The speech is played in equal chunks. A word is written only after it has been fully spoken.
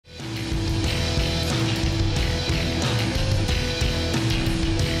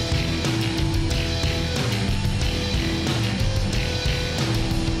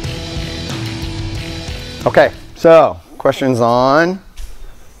Okay, so questions on?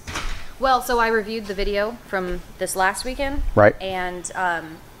 Well, so I reviewed the video from this last weekend. Right. And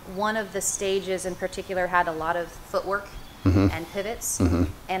one of the stages in particular had a lot of footwork and pivots.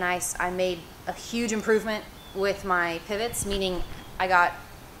 And I made a huge improvement with my pivots, meaning I got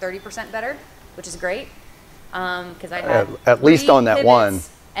 30% better, which is great. Because I had at least on that one.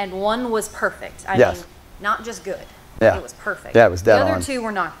 And one was perfect. I mean, not just good. Yeah. It was perfect. Yeah, it was dead on. The other two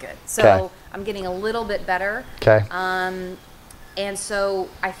were not good. So I'm getting a little bit better. Okay. And so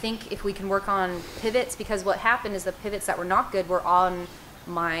I think if we can work on pivots, because what happened is the pivots that were not good were on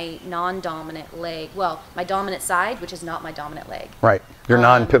my non-dominant leg. Well, my dominant side, which is not my dominant leg. Right. Your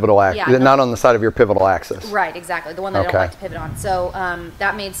non-pivotal axis. Yeah, not on the side of your pivotal axis. Right, exactly. The one that I don't like to pivot on. So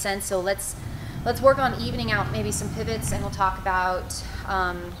that made sense. So let's work on evening out maybe some pivots, and we'll talk about,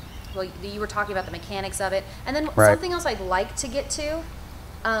 well, you were talking about the mechanics of it. And then something else I'd like to get to,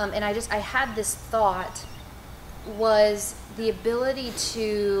 and I had this thought, was the ability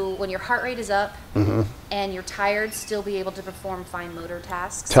to, when your heart rate is up and you're tired, still be able to perform fine motor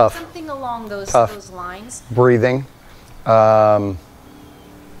tasks. Tough. Something along those lines. Breathing. You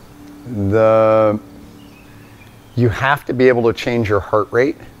have to be able to change your heart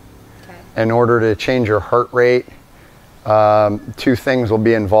rate. Okay. In order to change your heart rate, two things will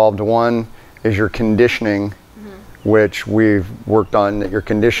be involved. One is your conditioning, which we've worked on. That your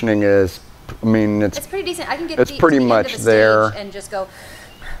conditioning is, I mean, it's pretty decent. I can get it's pretty much there and just go.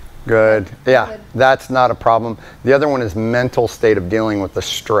 Good. Yeah, good. That's not a problem. The other one is mental state of dealing with the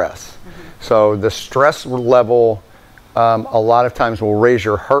stress. So the stress level, a lot of times will raise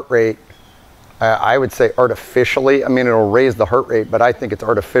your heart rate. I would say artificially. I mean, it'll raise the heart rate, but I think it's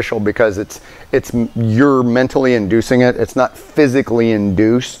artificial because you're mentally inducing it. It's not physically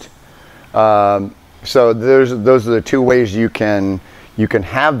induced. So those are the two ways you can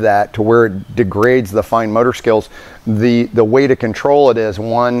have that to where it degrades the fine motor skills. The way to control it is,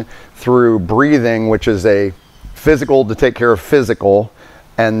 one, through breathing, which is a physical to take care of physical,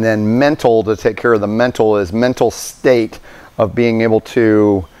 and then mental to take care of the mental, is mental state of being able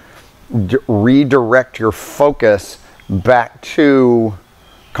to redirect your focus back to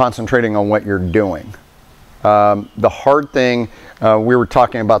concentrating on what you're doing. The hard thing, we were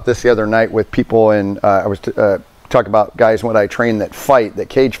talking about this the other night with people, and I was talk about guys when I train that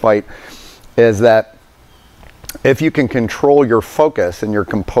cage fight, is that if you can control your focus and your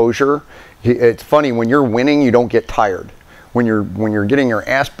composure, it's funny, when you're winning, you don't get tired. When you're getting your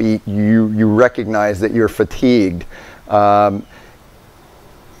ass beat, you recognize that you're fatigued.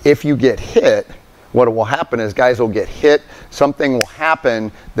 If you get hit, what will happen is guys will get hit, something will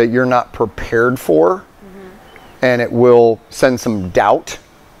happen that you're not prepared for, and it will send some doubt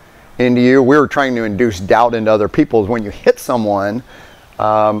into you. We were trying to induce doubt into other people. When you hit someone,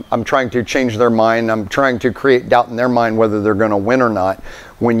 I'm trying to change their mind. I'm trying to create doubt in their mind whether they're going to win or not.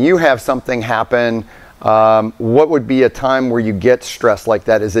 When you have something happen, what would be a time where you get stressed like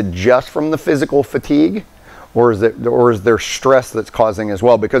that? Is it just from the physical fatigue, or is there stress that's causing as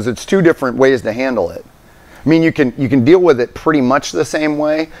well? Because it's two different ways to handle it. I mean, you can deal with it pretty much the same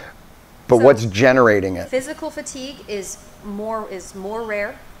way, but so what's generating it? Physical fatigue is more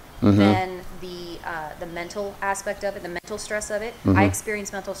rare than the mental aspect of it, the mental stress of it. I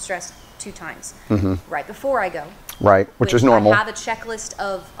experience mental stress 2 times right before I go. Right, which is normal. I have a checklist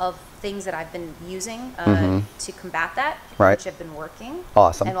of things that I've been using to combat that, which have been working.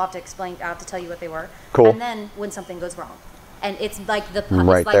 Awesome. And I'll have to tell you what they were. Cool. And then when something goes wrong, and it's like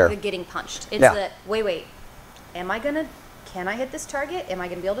the getting punched. It's the wait, can I hit this target? Am I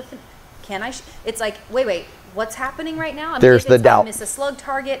going to be able to? Can I? It's like wait, what's happening right now? There's the doubt. I miss a slug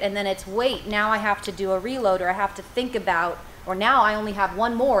target, and then it's now I have to do a reload, or I have to think about, or now I only have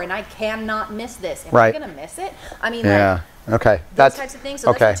one more, and I cannot miss this. Am I going to miss it? I mean, okay, those types of things.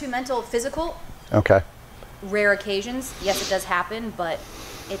 So those are 2 mental, physical. Okay. Rare occasions. Yes, it does happen, but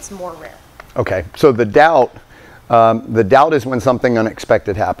it's more rare. Okay, so the doubt is when something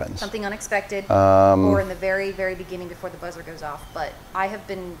unexpected happens. Something unexpected, or in the very, very beginning before the buzzer goes off. But I have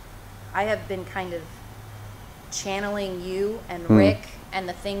been kind of channeling you and Rick and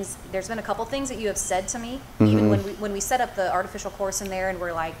the things. There's been a couple things that you have said to me, even when we set up the artificial course in there and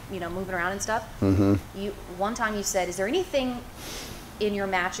we're like, moving around and stuff. One time you said, "Is there anything in your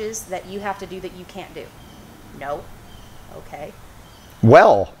matches that you have to do that you can't do?" No. Okay.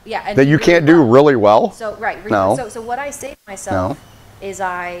 Well. Yeah. And that you can't do really well. So right. No. So what I say to myself is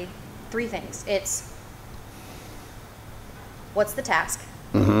 3 things. It's, what's the task?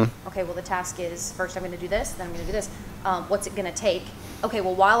 Okay, well the task is, first I'm going to do this, then I'm going to do this. What's it going to take? Okay,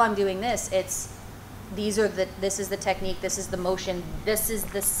 well while I'm doing this, it's this is the technique, this is the motion, this is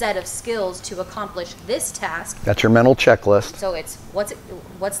the set of skills to accomplish this task. That's your mental checklist. So it's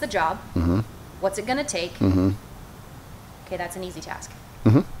what's the job? What's it going to take? Okay, that's an easy task.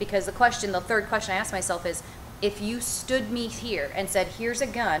 Because the third question I asked myself is, if you stood me here and said, here's a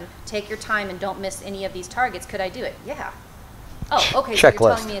gun, take your time and don't miss any of these targets, could I do it? Yeah. Oh, okay, so you're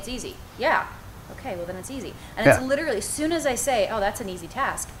telling me it's easy. Yeah. Okay, well then it's easy. And it's literally, as soon as I say, oh, that's an easy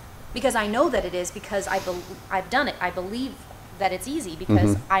task, because I know that it is, because I've done it. I believe that it's easy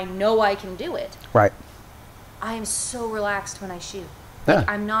because I know I can do it. Right. I am so relaxed when I shoot. Yeah. Like,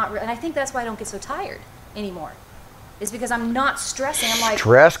 I'm not, and I think that's why I don't get so tired anymore. Is because I'm not stressing. I'm like,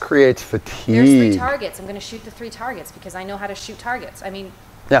 stress creates fatigue. There's 3 targets. I'm going to shoot the 3 targets because I know how to shoot targets. I mean.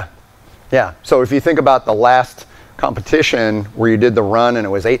 Yeah. Yeah. So if you think about the last competition where you did the run and it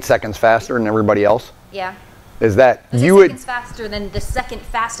was 8 seconds faster than everybody else. Yeah. Is that it was you 8 would seconds faster than the second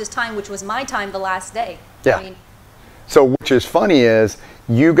fastest time, which was my time the last day. Yeah. I mean, so which is funny is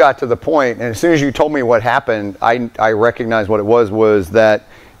you got to the point, and as soon as you told me what happened, I recognized what it was that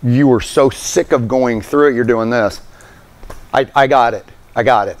you were so sick of going through it. You're doing this. I got it.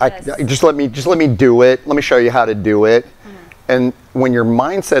 Yes. Just let me do it. Let me show you how to do it. And when your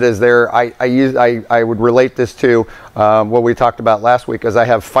mindset is there, I would relate this to what we talked about last week. As I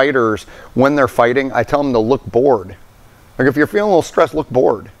have fighters, when they're fighting, I tell them to look bored. Like if you're feeling a little stressed, look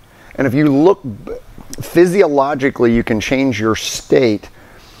bored. And if you look physiologically, you can change your state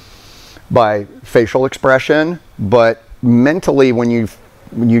by facial expression, but mentally, when you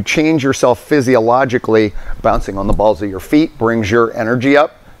change yourself physiologically, bouncing on the balls of your feet brings your energy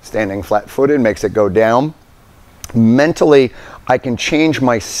up. Standing flat-footed makes it go down. Mentally, I can change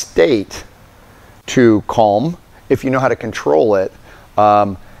my state to calm, if you know how to control it,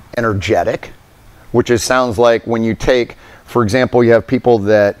 energetic, which sounds like when you take, for example, you have people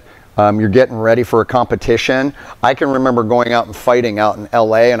that you're getting ready for a competition. I can remember going out and fighting out in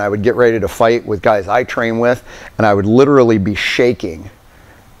LA, and I would get ready to fight with guys I train with, and I would literally be shaking.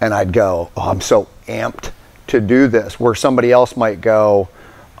 And I'd go, oh, I'm so amped to do this. Where somebody else might go,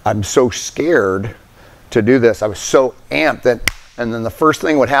 I'm so scared to do this. I was so amped and then the first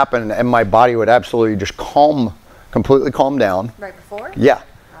thing would happen and my body would absolutely just completely calm down. Right before? Yeah.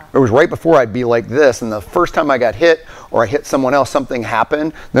 It was right before I'd be like this, and the first time I got hit or I hit someone else, something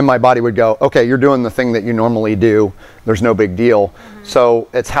happened, then my body would go, okay, you're doing the thing that you normally do. There's no big deal. So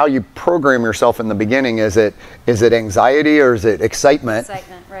it's how you program yourself in the beginning. Is it anxiety or is it excitement?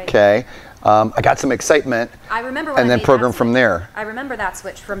 Excitement, right. Okay. I got some excitement. I remember when and then program from there. I remember that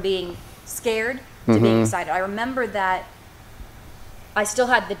switch from being scared to being excited. I remember that I still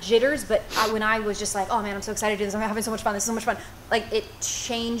had the jitters, but when I was just like, oh man, I'm so excited to do this. I'm having so much fun. This is so much fun. Like it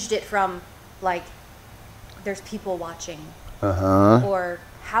changed it from like, there's people watching, or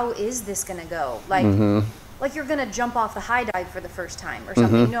how is this gonna go? Like, like you're gonna jump off the high dive for the first time or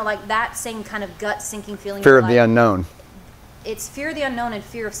something. You know, like that same kind of gut sinking feeling. Fear of the unknown. It's fear of the unknown and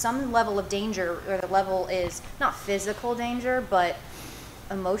fear of some level of danger, or the level is not physical danger, but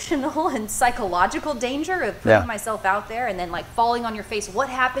emotional and psychological danger of putting myself out there and then like falling on your face. What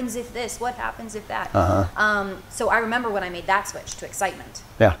happens if this? What happens if that? So I remember when I made that switch to excitement.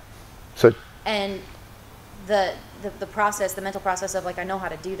 Yeah. So. And the process, the mental process of like, I know how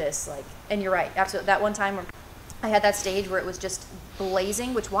to do this. Like, and you're right. Absolutely. That one time where I had that stage where it was just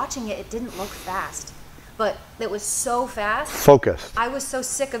blazing, which watching it didn't look fast, but it was so fast. Focused. I was so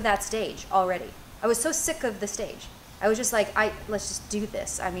sick of that stage already. I was so sick of the stage. I was just like, let's just do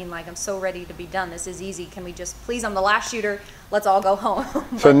this. I mean, like, I'm so ready to be done. This is easy. Can we just, please, I'm the last shooter. Let's all go home.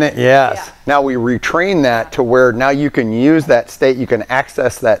 So, yes. Yeah. Now we retrain that to where now you can use that state. You can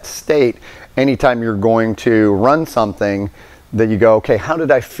access that state anytime you're going to run something that you go, okay, how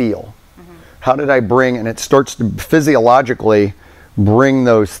did I feel? How did I bring, and it starts to physiologically bring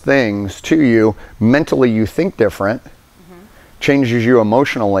those things to you. Mentally, you think different, changes you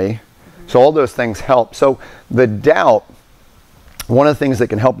emotionally. So all those things help. So the doubt, one of the things that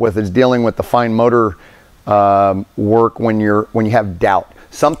can help with is dealing with the fine motor work when you have doubt.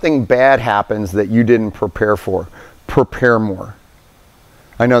 Something bad happens that you didn't prepare for. Prepare more.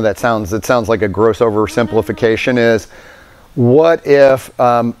 I know it sounds like a gross oversimplification. Is what if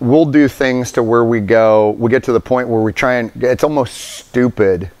we'll do things to where we get to the point where we try and, it's almost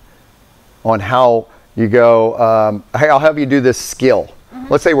stupid on how you go, hey, I'll have you do this skill.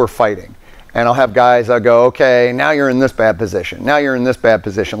 Let's say we're fighting. And I'll have guys, I'll go, okay, now you're in this bad position. Now you're in this bad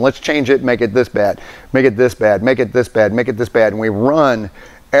position. Let's change it, make it this bad. Make it this bad, make it this bad, make it this bad. And we run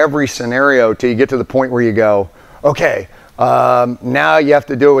every scenario till you get to the point where you go, okay, Now you have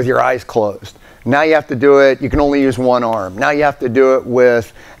to do it with your eyes closed. Now you have to do it, you can only use one arm. Now you have to do it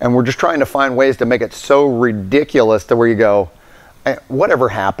with, and we're just trying to find ways to make it so ridiculous to where you go, whatever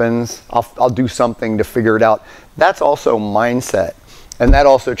happens, I'll do something to figure it out. That's also mindset. And that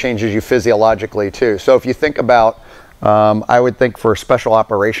also changes you physiologically too. So if you think about, I would think for a special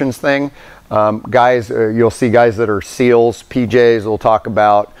operations thing, guys, you'll see guys that are SEALs, PJs, will talk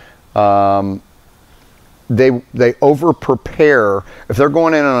about, they over prepare. If they're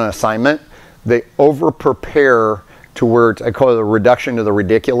going in on an assignment, they over prepare to where I call it a reduction to the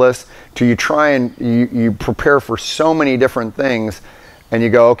ridiculous. To you try and you prepare for so many different things, and you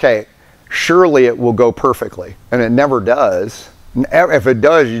go, okay, surely it will go perfectly, and it never does. If it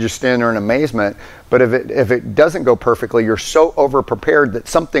does, you just stand there in amazement. But if it doesn't go perfectly, you're so over prepared that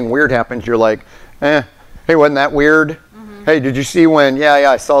something weird happens. You're like, hey, wasn't that weird? Hey, did you see when? Yeah,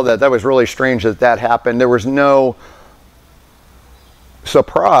 I saw that. That was really strange that happened. There was no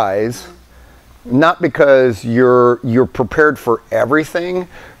surprise, not because you're prepared for everything,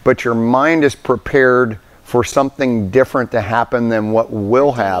 but your mind is prepared for something different to happen than what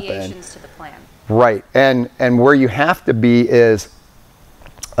will happen. Deviations to the plan. Right, and where you have to be is,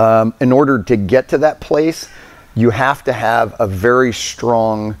 in order to get to that place, you have to have a very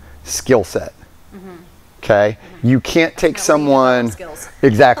strong skill set. Okay, you can't take someone.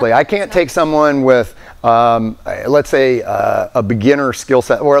 Exactly, I can't take someone with, let's say, a beginner skill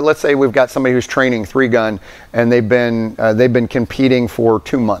set, or let's say we've got somebody who's training 3-gun, and they've been competing for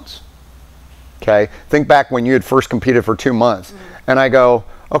 2 months. Okay, think back when you had first competed for 2 months, and I go,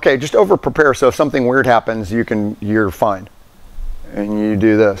 okay, just over prepare so if something weird happens, you're fine, and you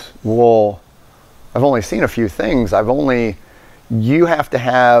do this. Well, I've only seen a few things. You have to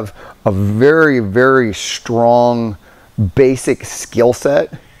have a very, very strong basic skill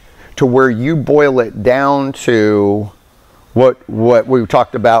set to where you boil it down to what we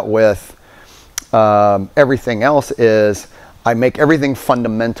talked about with everything else is I make everything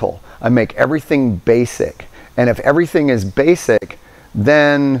fundamental. I make everything basic. And if everything is basic,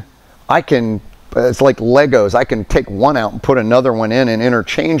 then it's like Legos. I can take one out and put another one in and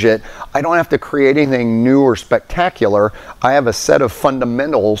interchange it. I don't have to create anything new or spectacular. I have a set of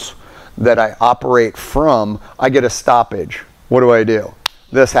fundamentals that I operate from. I get a stoppage. What do I do?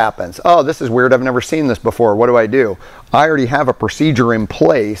 This happens. Oh, this is weird. I've never seen this before. What do? I already have a procedure in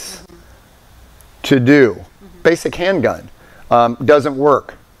place to do. Basic handgun. Doesn't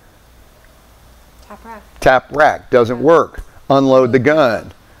work. Tap rack. Doesn't work. Unload the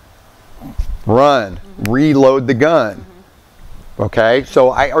gun. Run, reload the gun. Okay, so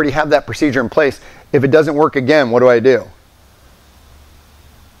I already have that procedure in place. If it doesn't work again, what do?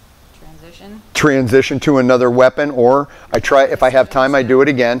 Transition to another weapon, or I try, if I have time, I do it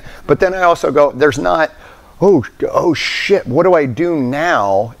again. But then I also go, there's not, oh shit, what do I do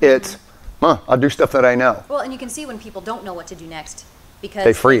now? It's, I'll do stuff that I know. Well, and you can see when people don't know what to do next, because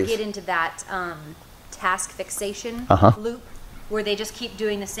they freeze. They get into that task fixation loop, where they just keep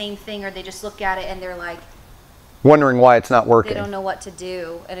doing the same thing, or they just look at it and they're like wondering why it's not working. They don't know what to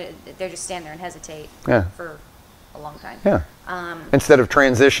do, and they're just stand there and hesitate for a long time. Instead of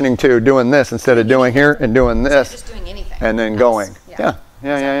transitioning to doing this, instead of doing here and doing this, just doing anything, and then going.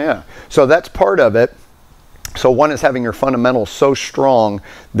 So that's part of it. So one is having your fundamentals so strong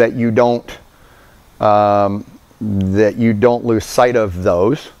that you don't lose sight of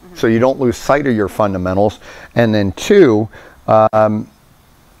those. So you don't lose sight of your fundamentals, and then 2.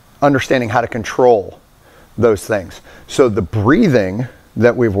 Understanding how to control those things. So the breathing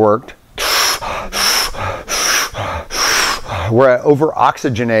that we've worked, where I over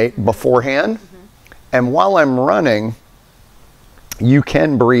oxygenate beforehand, and while I'm running, you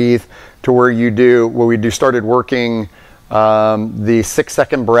can breathe to where we started working the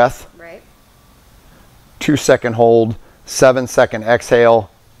 6-second breath, 2-second hold, 7-second exhale.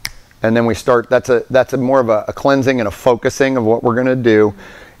 And then we start, that's a more of a cleansing and a focusing of what we're gonna do.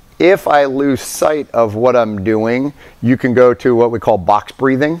 If I lose sight of what I'm doing, you can go to what we call box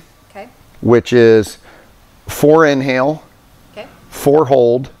breathing, which is 4 inhale, 4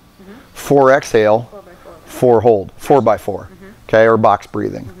 hold, 4 exhale, 4 hold, 4x4, okay, or box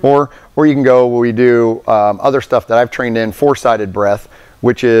breathing. Or you can go, we do other stuff that I've trained in, 4-sided breath,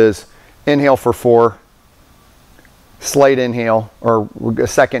 which is inhale for 4, slight inhale, or a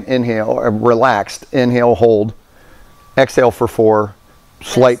second inhale, or relaxed inhale, hold, exhale for 4,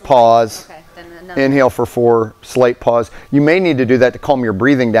 slight pause, inhale for 4, slight pause. You may need to do that to calm your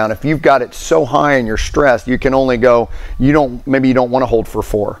breathing down. If you've got it so high and you're stressed, you can only go, maybe you don't want to hold for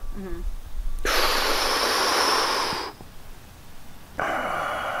 4.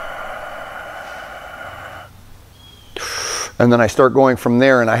 and then I start going from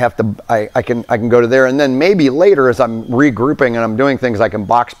there, and I can go to there, and then maybe later as I'm regrouping and I'm doing things, I can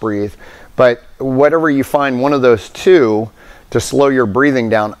box breathe. But whatever you find, one of those two to slow your breathing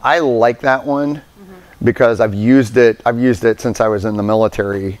down, I like that one because I've used it since I was in the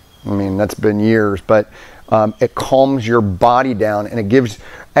military. I mean, that's been years, but it calms your body down, and it gives,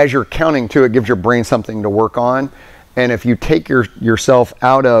 as you're counting too, it gives your brain something to work on. And if you take yourself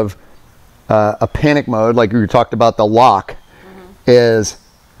out of a panic mode, like you talked about, the lock, is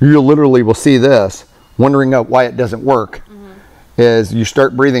you literally will see this, wondering why it doesn't work, is you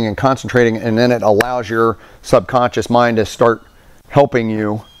start breathing and concentrating, and then it allows your subconscious mind to start helping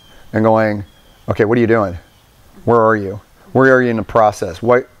you and going, okay, what are you doing? Where are you? Where are you in the process?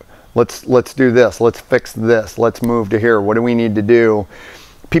 Let's do this. Let's fix this. Let's move to here. What do we need to do?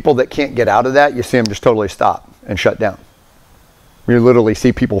 People that can't get out of that, you see them just totally stop and shut down. You literally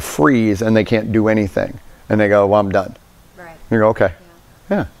see people freeze and they can't do anything. And they go, well, I'm done. Right. You go, okay.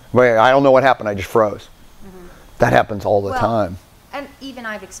 Yeah. Well, I don't know what happened. I just froze. That happens all the time. And even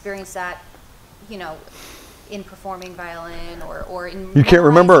I've experienced that, you know, in performing violin or in you can't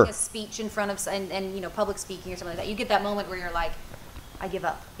remember a speech in front of, and you know, public speaking or something like that. You get that moment where you're like, I give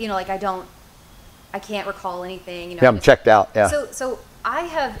up. You know, like I can't recall anything. You know, yeah, I'm checked out. Yeah. So I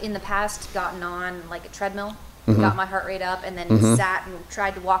have in the past gotten on like a treadmill, got my heart rate up, and then sat and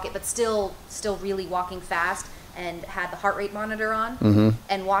tried to walk it, but still really walking fast, and had the heart rate monitor on,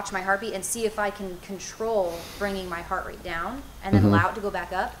 and watch my heartbeat and see if I can control bringing my heart rate down, and then allow it to go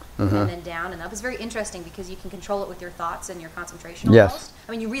back up, and then down and up. It's very interesting because you can control it with your thoughts and your concentration almost. Yes.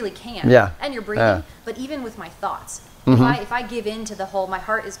 I mean, you really can. Yeah. And your breathing, but even with my thoughts, if I give in to the whole, my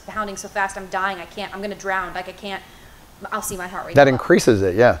heart is pounding so fast, I'm dying, I'm going to drown, like I can't, I'll see my heart rate. That increases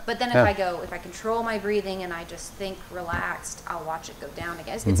it, yeah. But then if I control my breathing and I just think relaxed, I'll watch it go down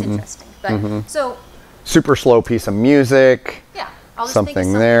again. It's interesting. But so super slow piece of music. Yeah, I'll just something think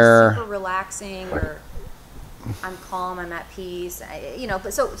of something there. super relaxing, or I'm calm, I'm at peace. You know,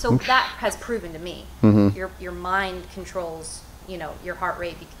 but so that has proven to me. Your mind controls, you know, your heart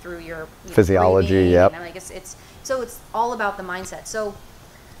rate through your physiology. Breathing, yep. And like it's all about the mindset. So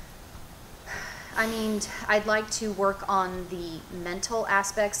I mean, I'd like to work on the mental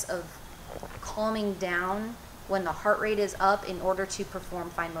aspects of calming down when the heart rate is up in order to perform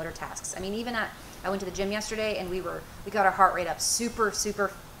fine motor tasks. I mean, I went to the gym yesterday and we got our heart rate up super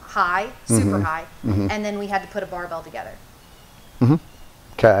high, high, and then we had to put a barbell together.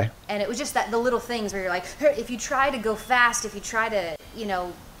 Okay. And it was just the little things where you're like, if you try to go fast, if you try to, you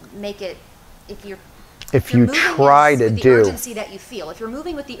know, make it, if you try to do the urgency that you feel, if you're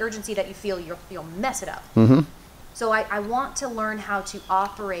moving with the urgency that you feel, you'll mess it up. So I want to learn how to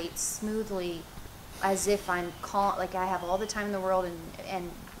operate smoothly, as if I'm calm, like I have all the time in the world,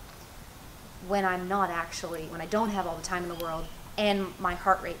 and when I'm not actually, when I don't have all the time in the world, and my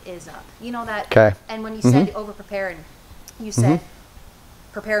heart rate is up. You know that? Okay. And when you said over prepare, and you said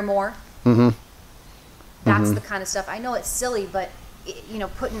prepare more, that's the kind of stuff. I know it's silly, but you know,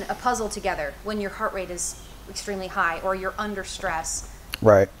 putting a puzzle together when your heart rate is extremely high or you're under stress.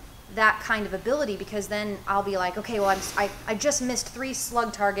 Right. That kind of ability, because then I'll be like, okay, well, I just missed 3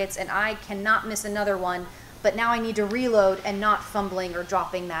 slug targets and I cannot miss another one, but now I need to reload and not fumbling or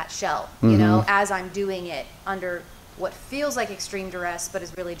dropping that shell, you know, as I'm doing it under what feels like extreme duress, but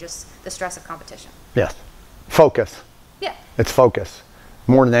is really just the stress of competition. Yes. Focus. Yeah. It's focus.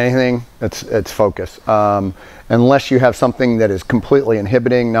 More than anything, it's focus. Unless you have something that is completely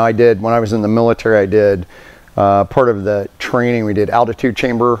inhibiting. Now, when I was in the military, I did part of the training, we did altitude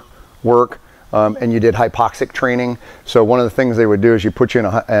chamber work, and you did hypoxic training. So one of the things they would do is you put you in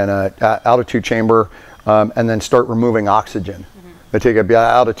a altitude chamber and then start removing oxygen. They take you up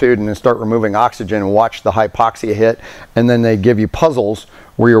altitude and then start removing oxygen and watch the hypoxia hit, and then they give you puzzles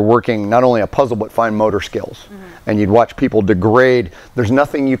where you're working not only a puzzle but fine motor skills. And you'd watch people degrade. There's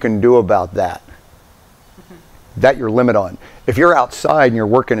nothing you can do about that. That your limit on. If you're outside and you're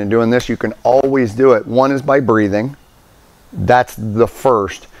working and doing this, you can always do it. One is by breathing. That's the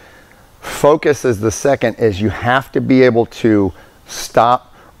first. Focus is the second, is you have to be able to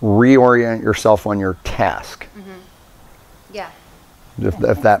stop, reorient yourself on your task. Yeah.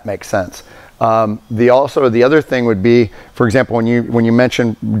 If that makes sense. The other thing would be, for example, when you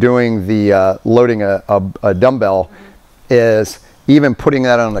mentioned doing the loading a dumbbell, is even putting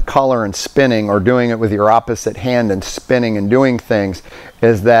that on the collar and spinning, or doing it with your opposite hand and spinning and doing things,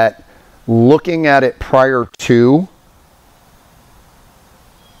 is that looking at it prior to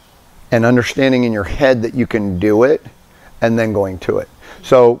and understanding in your head that you can do it, and then going to it.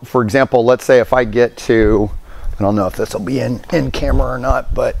 So, for example, let's say if I get to, I don't know if this will be in camera or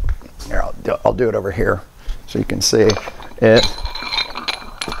not, but here, I'll do it over here so you can see.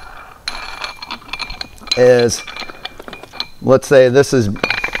 is, let's say this is,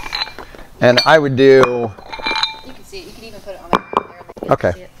 and I would do. You can see it. You can even put it on there.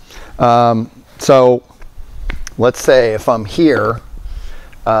 Okay. So let's say if I'm here,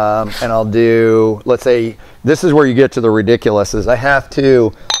 and I'll do, let's say this is where you get to the ridiculous, is I have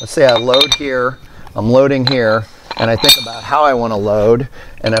to, let's say I load here, I'm loading here, and I think about how I want to load,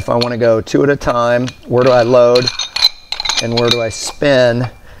 and if I want to go 2 at a time, where do I load, and where do I spin,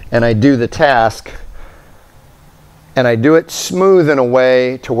 and I do the task, and I do it smooth in a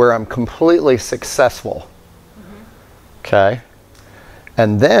way to where I'm completely successful. Okay?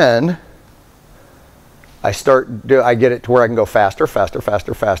 And then I get it to where I can go faster, faster,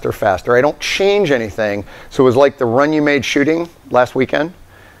 faster, faster, faster. I don't change anything. So it was like the run you made shooting last weekend,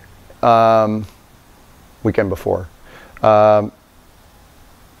 weekend before, where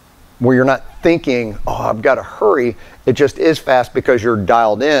you're not thinking, oh, I've got to hurry. It just is fast because you're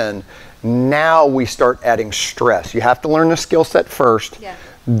dialed in. Now we start adding stress. You have to learn the skill set first. Yeah.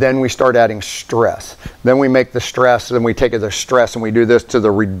 Then we start adding stress. Then we make the stress, and we take the stress, and we do this to the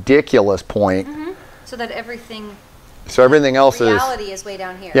ridiculous point. So that everything. So everything else reality is way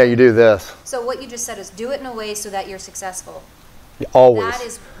down here. Yeah, you do this. So what you just said is do it in a way so that you're successful.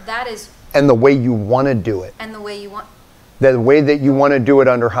 Always. That is. And the way you want to do it. And the way you want. The way that you want to do it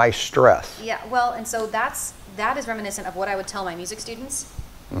under high stress. Yeah. Well, and so that is reminiscent of what I would tell my music students.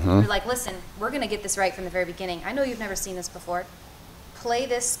 They're like, listen, we're going to get this right from the very beginning. I know you've never seen this before. Play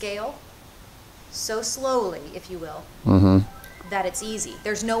this scale so slowly, if you will, that it's easy.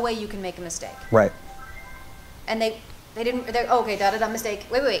 There's no way you can make a mistake. Right. And they're okay, da-da-da, mistake.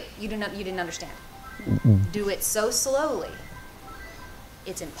 Wait, you didn't understand. Do it so slowly,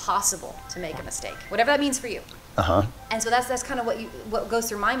 it's impossible to make a mistake. Whatever that means for you. And so that's kind of what goes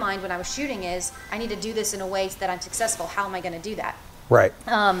through my mind when I was shooting is, I need to do this in a way that I'm successful. How am I going to do that? Right.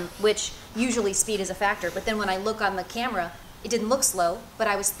 Which usually speed is a factor. But then when I look on the camera, it didn't look slow, but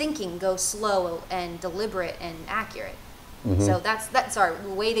I was thinking go slow and deliberate and accurate. So that's sorry, the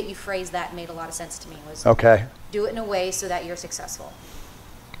way that you phrased that made a lot of sense to me was do it in a way so that you're successful.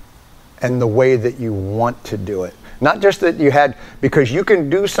 And the way that you want to do it. Not just that you had, because you can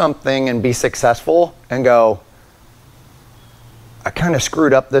do something and be successful and go, I kind of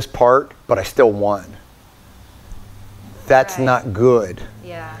screwed up this part, but I still won. That's not good.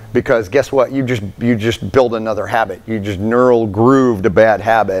 Yeah. Because guess what? You just build another habit. You just neural grooved a bad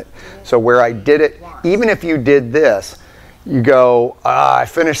habit. So where I did it, even if you did this, you go, I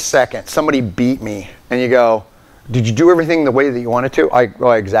finished second. Somebody beat me. And you go, did you do everything the way that you wanted to?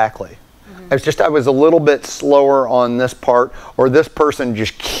 Exactly. It's just I was a little bit slower on this part, or this person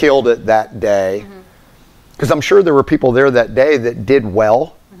just killed it that day. Because I'm sure there were people there that day that did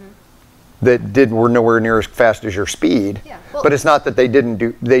well. That were nowhere near as fast as your speed, but it's not that they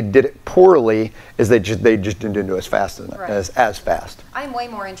did it poorly. Is they just didn't do it as fast as fast. I'm way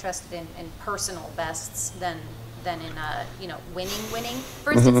more interested in personal bests than in winning.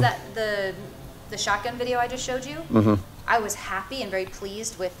 For instance, that the shotgun video I just showed you, I was happy and very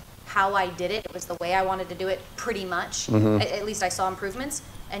pleased with how I did it. It was the way I wanted to do it, pretty much. At least I saw improvements,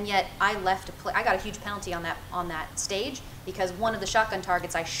 and yet I I got a huge penalty on that stage. Because one of the shotgun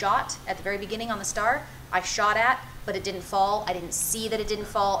targets I shot at the very beginning on the star, I shot at, but it didn't fall. I didn't see that it didn't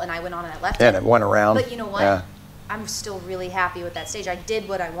fall, and I went on and I left it. And it went around. But you know what? Yeah. I'm still really happy with that stage. I did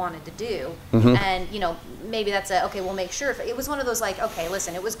what I wanted to do. And, maybe that's okay, we'll make sure. If it was one of those like, okay,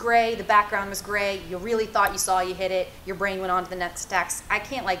 listen, it was gray, the background was gray, you really thought you hit it, your brain went on to the next task. I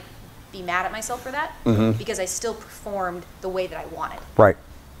can't, be mad at myself for that because I still performed the way that I wanted. Right.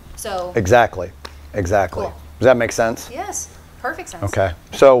 So. Exactly. Cool. Does that make sense? Yes, perfect sense. Okay.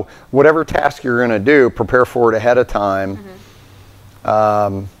 So whatever task you're going to do, prepare for it ahead of time.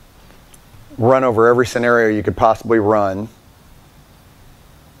 Run over every scenario you could possibly run.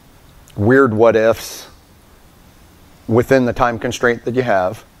 Weird what ifs within the time constraint that you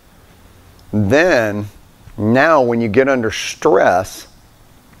have. Then, now when you get under stress,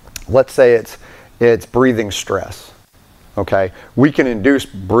 let's say it's breathing stress. Okay, we can induce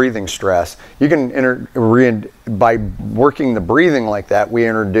breathing stress. You can by working the breathing like that, we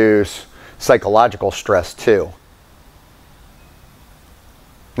introduce psychological stress too.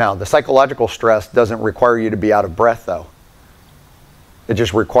 Now, the psychological stress doesn't require you to be out of breath though. It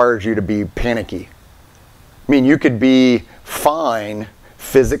just requires you to be panicky. I mean, you could be fine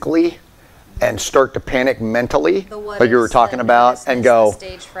physically and start to panic mentally, like you were talking about, and go,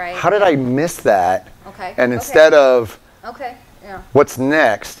 how did I miss that? Okay. And instead of yeah. What's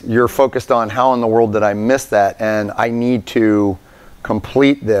next? You're focused on how in the world did I miss that, and I need to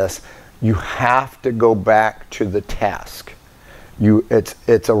complete this. You have to go back to the task.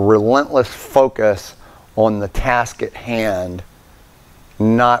 It's a relentless focus on the task at hand,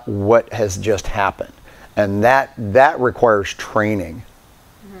 not what has just happened. And that requires training.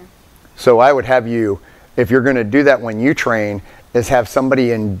 So I would have you, if you're going to do that when you train, is have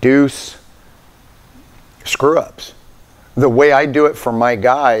somebody induce screw-ups. The way I do it for my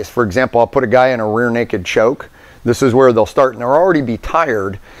guys, for example, I'll put a guy in a rear naked choke. This is where they'll start, and they'll already be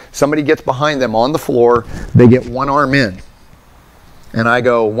tired. Somebody gets behind them on the floor, they get one arm in. And I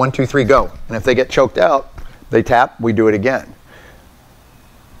go, 1, 2, 3, go. And if they get choked out, they tap, we do it again.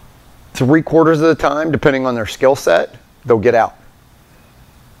 3/4 of the time, depending on their skill set, they'll get out.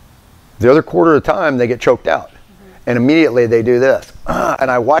 The other quarter of the time, they get choked out. And immediately they do this.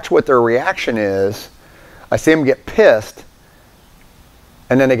 And I watch what their reaction is. I see them get pissed,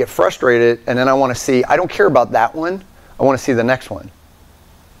 and then they get frustrated, and then I want to see, I don't care about that one, I want to see the next one.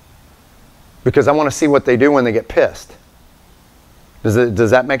 Because I want to see what they do when they get pissed.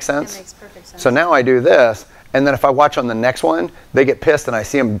 Does that make sense? It makes perfect sense. So now I do this, and then if I watch on the next one, they get pissed, and I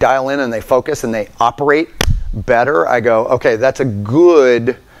see them dial in, and they focus, and they operate better. I go, okay, that's a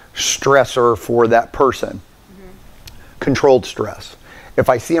good stressor for that person. Controlled stress. If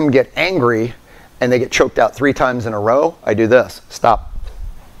I see them get angry, and they get choked out 3 times in a row, I do this. Stop.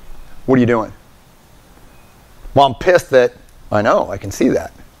 What are you doing? Well, I'm pissed that, I know, I can see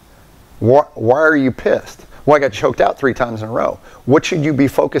that. Why are you pissed? Well, I got choked out 3 times in a row. What should you be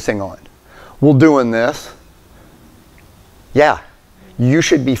focusing on? Well, doing this. Yeah, you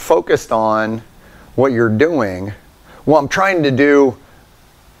should be focused on what you're doing. Well, I'm trying to do,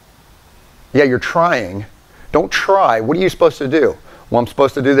 yeah, you're trying. Don't try. What are you supposed to do? Well, I'm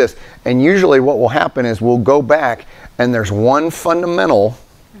supposed to do this. And usually what will happen is we'll go back and there's one fundamental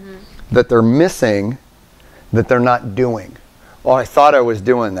that they're missing that they're not doing. Oh, I thought I was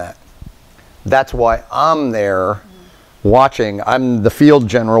doing that. That's why I'm there watching. I'm the field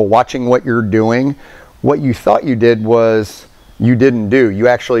general watching what you're doing. What you thought you did was you didn't do. You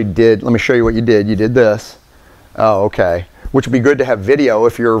actually did. Let me show you what you did. You did this. Oh, okay. Which would be good to have video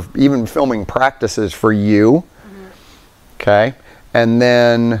if you're even filming practices for you. Okay. And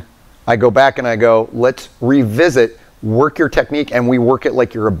then I go back and I go, let's revisit, work your technique, and we work it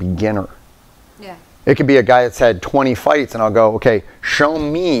like you're a beginner. Yeah. It could be a guy that's had 20 fights, and I'll go, okay, show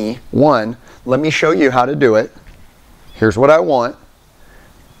me one. Let me show you how to do it. Here's what I want.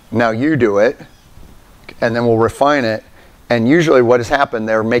 Now you do it. And then we'll refine it. And usually what has happened,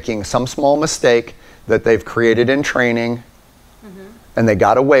 they're making some small mistake that they've created in training, and they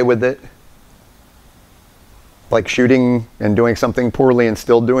got away with it. Like shooting and doing something poorly and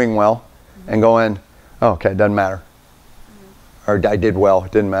still doing well, and going, oh, okay, it doesn't matter. Or I did well,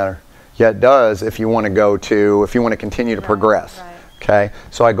 it didn't matter. Yeah, it does if you want to go to, if you want to continue to progress. Right. Okay,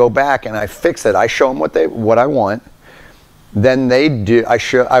 so I go back and I fix it. I show them what I want. Then they do.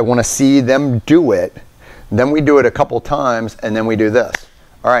 I want to see them do it. Then we do it a couple times, and then we do this.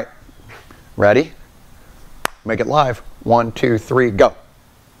 All right, ready? Make it live. 1, 2, 3, go.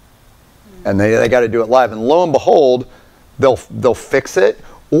 And they got to do it live. And lo and behold, they'll fix it,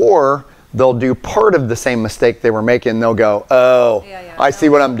 or they'll do part of the same mistake they were making. They'll go, oh, I see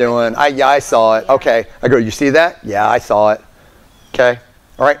what I'm doing. I saw it. Okay. I go, you see that? Yeah, I saw it. Okay.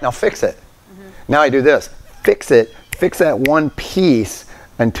 All right, now fix it. Now I do this. Fix it. Fix that one piece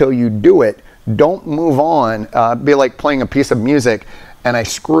until you do it. Don't move on. Be like playing a piece of music, and I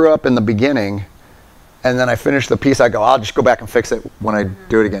screw up in the beginning, and then I finish the piece. I go, I'll just go back and fix it when I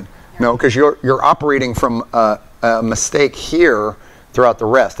do it again. No, because you're operating from a mistake here throughout the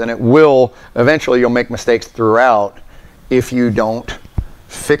rest, and it will eventually you'll make mistakes throughout. If you don't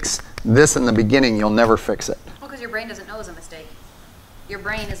fix this in the beginning, you'll never fix it. Well, because your brain doesn't know it's a mistake. Your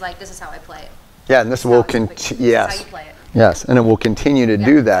brain is like, this is how I play it. Yeah, and this will continue. Yes. This is how you play it. Yes, and it will continue to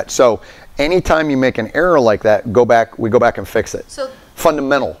do that. So anytime you make an error like that, we go back and fix it. So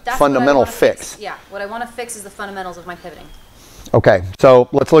fundamental fix. Yeah, what I want to fix is the fundamentals of my pivoting. Okay, so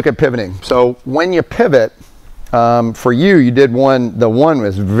let's look at pivoting. So when you pivot, for you did one. The one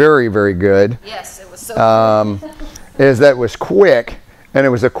was very, very good. Yes, it was so good. Is that was quick, and it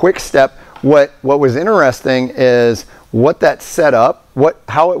was a quick step. What was interesting is what that set up,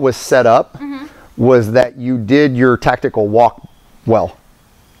 how it was set up, was that you did your tactical walk well.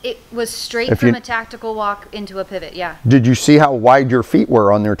 It was straight from a tactical walk into a pivot, yeah. Did you see how wide your feet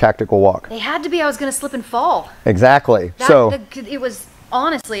were on your tactical walk? They had to be. I was going to slip and fall. Exactly. It was,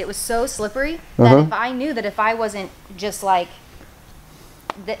 honestly, it was so slippery that if I knew that if I wasn't just like,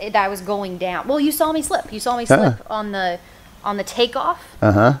 that I was going down. Well, you saw me slip. You saw me slip on the takeoff.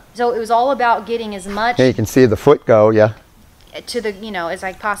 So it was all about getting as much. Yeah, you can see the foot go, yeah. to the, you know, as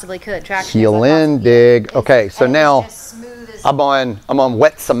I possibly could. Traction. Heel in, dig. Okay, so now smooth I'm on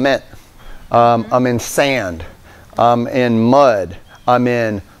wet cement. I'm in sand. I'm in mud. I'm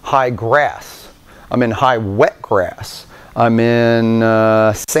in high grass. I'm in high wet grass. I'm in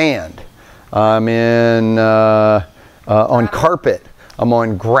sand. I'm in on carpet. I'm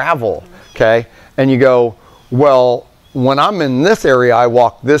on gravel. Okay, and you go, well, when I'm in this area, I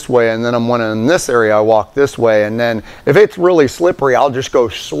walk this way, and then when I'm in this area, I walk this way, and then if it's really slippery, I'll just go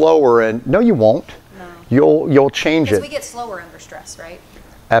slower. And no, you won't. No. You'll change it. We get slower under stress, right?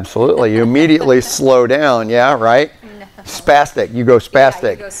 Absolutely. You immediately slow down. Yeah, right. No. Spastic. You go spastic.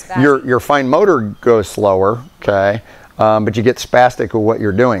 Yeah, you go spastic. Your fine motor goes slower. Okay, but you get spastic with what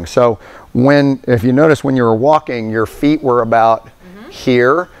you're doing. So if you notice when you were walking, your feet were about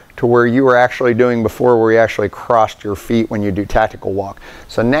here, to where you were actually doing before, where you actually crossed your feet when you do tactical walk.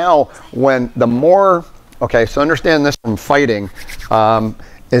 So now okay, so understand this from fighting,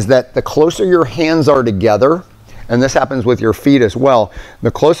 is that the closer your hands are together, and this happens with your feet as well, the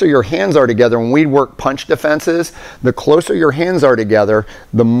closer your hands are together, when we work punch defenses, the closer your hands are together,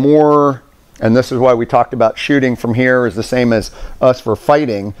 the more, and this is why we talked about shooting from here is the same as us for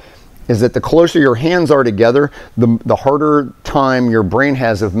fighting, is that the closer your hands are together, the harder time your brain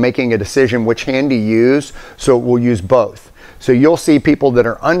has of making a decision which hand to use, so it will use both. So you'll see people that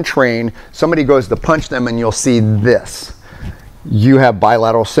are untrained, somebody goes to punch them and you'll see this. You have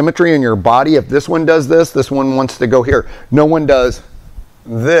bilateral symmetry in your body. If this one does this one wants to go here. No one does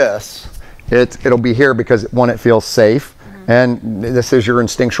this. It'll be here because, one, it feels safe, and this is your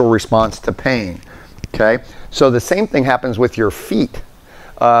instinctual response to pain. Okay? So the same thing happens with your feet.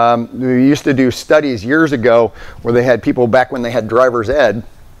 We used to do studies years ago where they had people, back when they had driver's ed,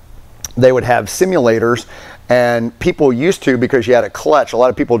 they would have simulators, and people used to, because you had a clutch, a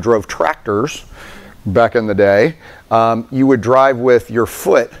lot of people drove tractors back in the day, you would drive with your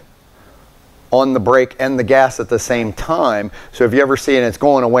foot on the brake and the gas at the same time. So if you ever see, and it's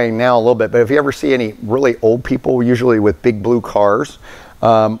going away now a little bit, but if you ever see any really old people, usually with big blue cars,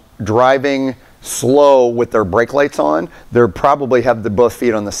 driving slow with their brake lights on, they probably have both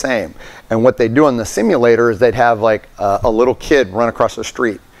feet on the same. And what they do on the simulator is they'd have like a little kid run across the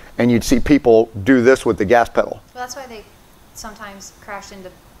street, and you'd see people do this with the gas pedal. Well, that's why they sometimes crash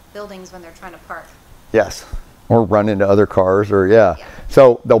into buildings when they're trying to park. Yes, or run into other cars, or yeah.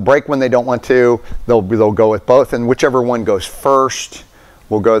 So they'll brake when they don't want to. They'll go with both, and whichever one goes first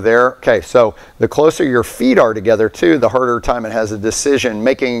will go there. Okay, so the closer your feet are together too, the harder time it has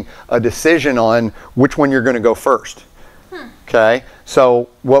making a decision on which one you're going to go first. Okay, so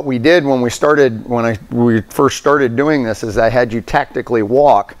what we did when we first started doing this is I had you tactically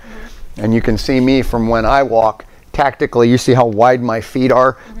walk, and you can see me from when I walk tactically. You see how wide my feet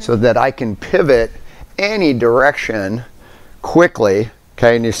are, so that I can pivot any direction quickly.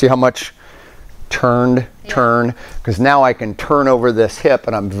 Okay, and you see how much turn, because now I can turn over this hip,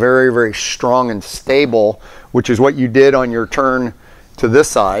 and I'm very, very strong and stable, which is what you did on your turn to this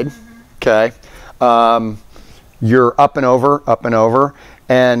side. Okay, you're up and over,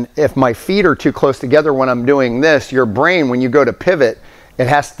 and if my feet are too close together when I'm doing this, your brain, when you go to pivot, it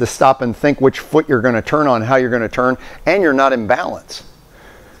has to stop and think which foot you're going to turn on, how you're going to turn, and you're not in balance.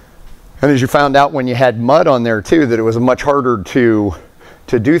 And as you found out when you had mud on there too, that it was much harder to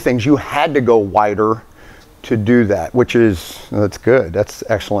do things. You had to go wider to do that, that's good. That's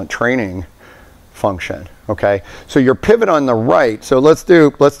excellent training function. Okay, so your pivot on the right. So let's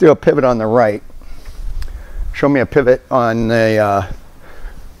do a pivot on the right. Show me a pivot on the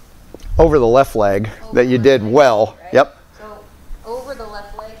over the left leg that you did well. Right? Yep. So over the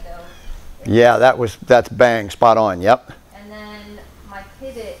left leg though. Yeah, that's bang, spot on. Yep. And then my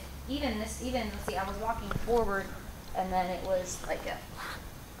pivot, let's see, I was walking forward, and then it was like that.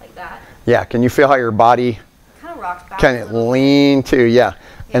 Yeah, can you feel how your body kind of rocked back? Can it lean too? Yeah.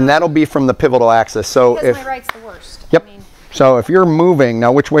 And that'll be from the pivotal axis. So because my right's the worst. Yep. So if you're moving,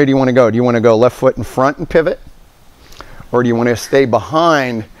 now which way do you want to go? Do you want to go left foot in front and pivot? Or do you want to stay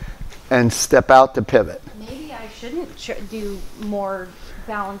behind and step out to pivot? Maybe I shouldn't do more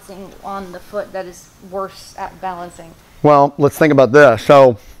balancing on the foot that is worse at balancing. Well, let's think about this.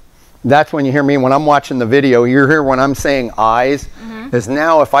 So that's when you hear me, when I'm watching the video, you hear when I'm saying eyes, is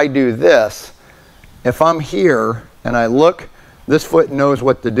now if I do this, if I'm here and I look, this foot knows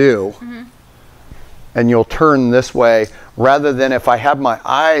what to do, and you'll turn this way, rather than if I have my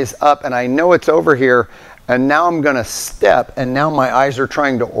eyes up and I know it's over here, and now I'm going to step, and now my eyes are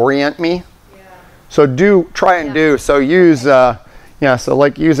trying to orient me. So so use, so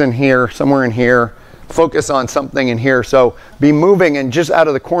like using here, somewhere in here, focus on something in here. So be moving, and just out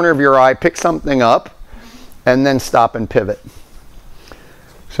of the corner of your eye, pick something up, and then stop and pivot.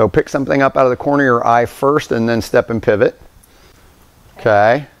 So pick something up out of the corner of your eye first and then step and pivot.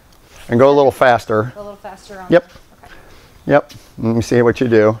 Okay. And go a little faster. Go a little faster on Yep. Okay. Yep. Let me see what you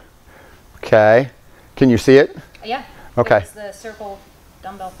do. Okay. Can you see it? Yeah. Okay. It's the circle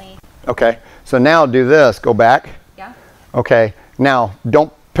dumbbell thingy. Okay. So now do this. Go back. Yeah. Okay. Now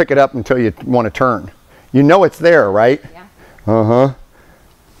don't pick it up until you want to turn. You know it's there, right? Yeah. Uh-huh.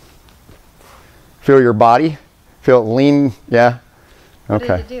 Feel your body? Feel it lean? Yeah. Okay.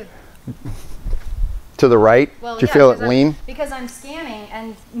 What did it do? To the right? Well, Do you yeah, feel it lean? Because I'm scanning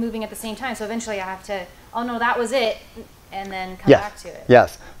and moving at the same time. So eventually I have to, oh no, that was it. And then come back to it.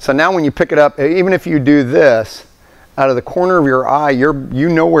 Yes. So now when you pick it up, even if you do this, out of the corner of your eye, you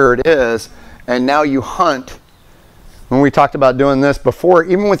know where it is, and now you hunt. When we talked about doing this before,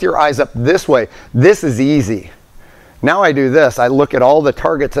 even with your eyes up this way, this is easy. Now I do this. I look at all the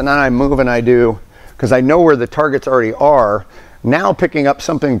targets and then I move and I do, because I know where the targets already are. Now picking up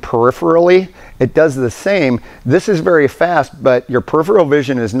something peripherally, it does the same. This is very fast, but your peripheral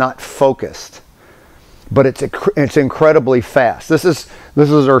vision is not focused. But it's incredibly fast. This is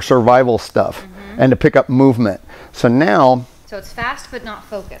our survival stuff, and to pick up movement. So now. So it's fast but not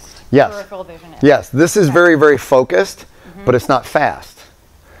focused. Yes. Peripheral vision is. Yes. This is very, very focused, but it's not fast.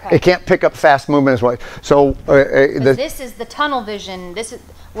 Okay. It can't pick up fast movement as well. So this is the tunnel vision. This is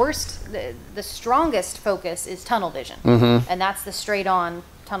worst. The strongest focus is tunnel vision, and that's the straight on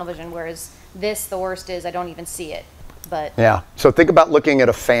tunnel vision. Whereas this, the worst is I don't even see it. But yeah. So think about looking at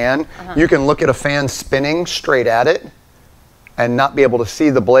a fan. You can look at a fan spinning straight at it and not be able to see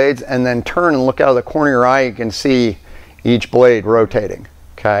the blades, and then turn and look out of the corner of your eye, you can see each blade rotating.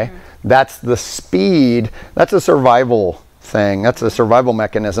 Okay. That's the speed. That's a survival thing. That's a survival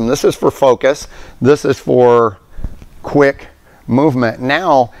mechanism. This is for focus. This is for quick movement.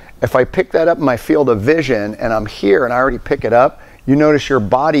 Now, if I pick that up in my field of vision and I'm here and I already pick it up, you notice your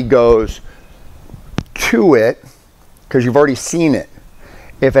body goes to it because you've already seen it.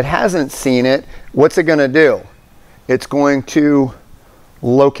 If it hasn't seen it, what's it going to do? It's going to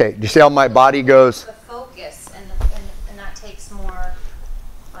locate. Do you see how my body goes? The focus and that takes more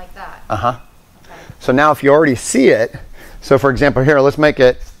like that. Uh-huh. Okay. So now if you already see it, so for example here, let's make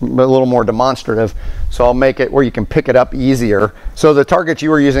it a little more demonstrative. So I'll make it where you can pick it up easier. So the targets you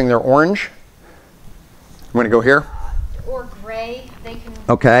were using, they're orange. I'm going to go here. Or gray. They can.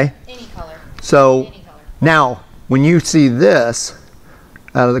 Okay. Any color. So Any color. now when you see this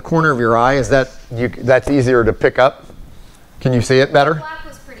out of the corner of your eye, is that's easier to pick up? Can you see it better? Black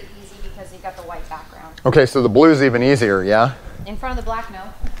was pretty easy because you got the white background. Okay, so the blue's even easier, yeah? In front of the black, no.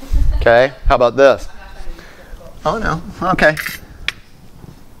 Okay, how about this? Oh no, okay.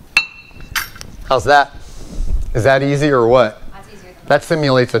 How's that? Is that easy or what? That's easier than That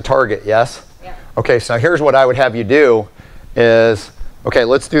simulates a target, yes? Yeah. Okay, so here's what I would have you do is, okay,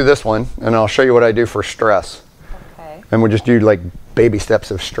 let's do this one, and I'll show you what I do for stress. Okay. And we'll just do like baby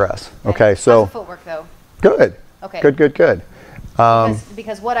steps of stress. Okay, so. How's the footwork though? Good. Okay. Good, good, good.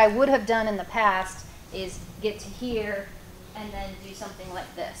 Because what I would have done in the past is get to here and then do something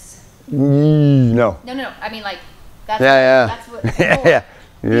like this. No. No. I mean, like, that's, Yeah. that's what Yeah.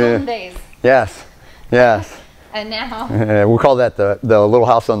 the olden days. Yes. Yes. And now, We'll call that the Little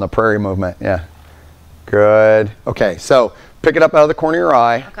House on the Prairie movement. Yeah. Good. Okay, so pick it up out of the corner of your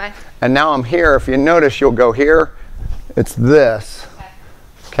eye. okay. And now I'm here. If you notice, you'll go here. It's this.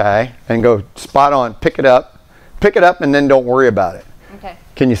 Okay. And go spot on. Pick it up. Pick it up and then don't worry about it. Okay.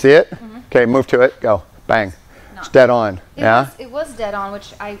 Can you see it? Okay, move to it. Go. Bang. It's dead on. It was dead on,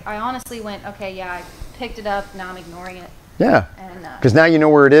 which I honestly went, okay, yeah, I picked it up, now I'm ignoring it. Yeah. And Because now you know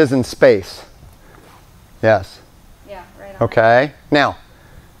where it is in space. Yes. yeah, right on. Okay. Now,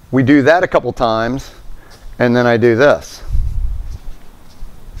 we do that a couple times, and then I do this.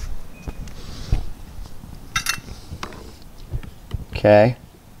 Okay.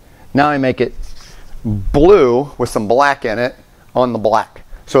 Now I make it blue with some black in it on the black.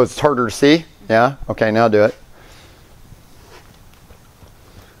 So it's harder to see. Yeah? Okay, now do it.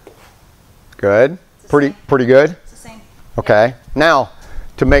 Good. Pretty good. It's the same. Okay. Now,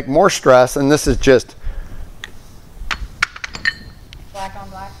 to make more stress, and this is just Black on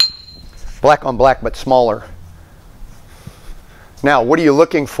black. black on black, but smaller. Now, what are you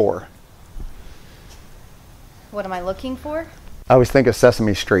looking for? What am I looking for? I always think of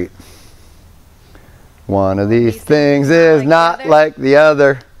Sesame Street. One of these things is not like the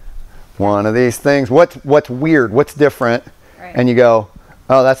other. One of these things. What's weird? What's different? Right. And you go,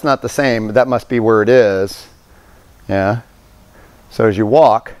 oh, that's not the same. That must be where it is. Yeah. So as you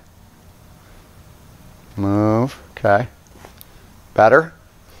walk, move. Okay. Better.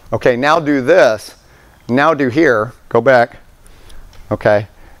 Okay. Now do this. Now do here. Go back. Okay.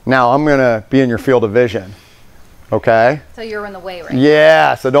 Now I'm gonna be in your field of vision. Okay? So you're in the way right now.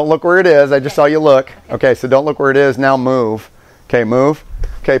 Yeah, so don't look where it is. I just saw you look. Okay, so don't look where it is. Now move. Okay, move.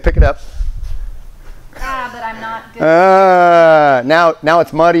 Okay, pick it up. Ah, but I'm not good. Now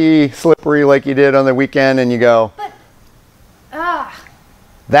it's muddy, slippery like you did on the weekend, and you go. But,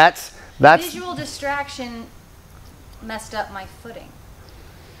 That's visual distraction messed up my footing.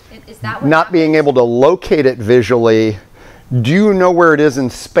 Is that what not happened? being able to locate it visually. Do you know where it is in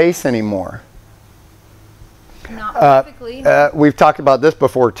space anymore? Not perfectly. We've talked about this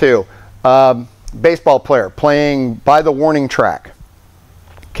before too. Baseball player playing by the warning track.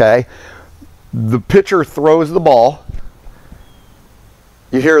 Okay, the pitcher throws the ball.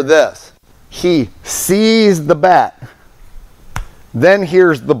 You hear this. He sees the bat, then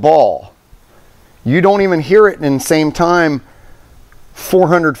hears the ball. You don't even hear it in the same time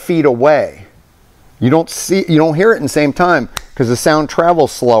 400 feet away. You don't hear it in the same time because the sound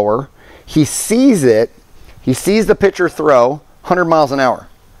travels slower. He sees it. He sees the pitcher throw 100 miles an hour.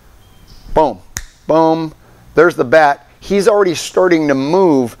 Boom, boom. There's the bat. He's already starting to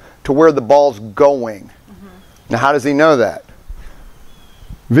move to where the ball's going. Now, how does he know that?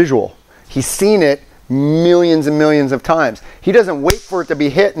 Visual. He's seen it millions and millions of times. He doesn't wait for it to be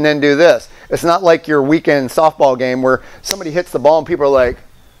hit and then do this. It's not like your weekend softball game where somebody hits the ball and people are like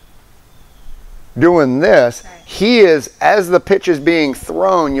doing this. Right. He is, as the pitch is being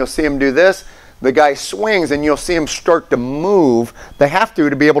thrown, you'll see him do this. The guy swings and you'll see him start to move. They have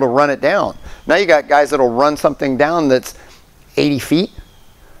to be able to run it down. Now you got guys that'll run something down that's 80 feet.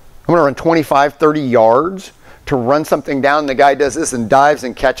 I'm gonna run 25, 30 yards to run something down. The guy does this and dives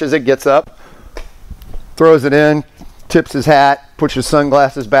and catches it, gets up, throws it in, tips his hat, puts his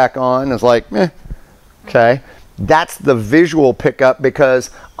sunglasses back on, is like, okay. That's the visual pickup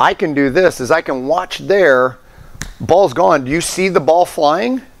because I can do this, is I can watch there, ball's gone. Do you see the ball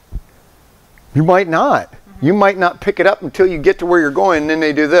flying? You might not. You might not pick it up until you get to where you're going, and then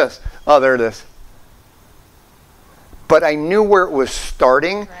they do this. Oh, there it is. But I knew where it was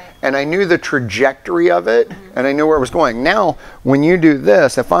starting, Right. and I knew the trajectory of it, and I knew where it was going. Now, when you do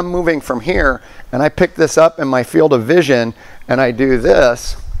this, if I'm moving from here, and I pick this up in my field of vision, and I do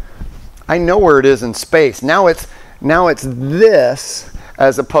this, I know where it is in space. Now it's this,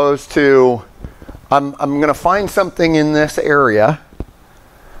 as opposed to, I'm gonna find something in this area,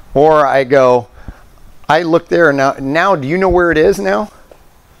 or I look there, now do you know where it is now?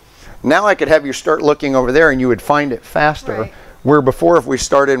 Now I could have you start looking over there and you would find it faster. Right. Where before, if we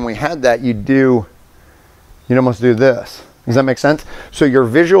started and we had that, you'd almost do this. Does that make sense? So your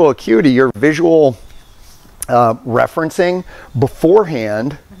visual acuity, your visual referencing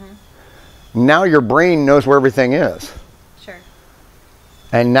beforehand, now your brain knows where everything is. Sure.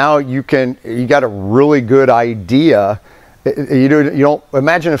 And now you got a really good idea. You don't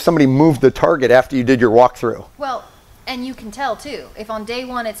imagine if somebody moved the target after you did your walkthrough. Well, and you can tell too. If on day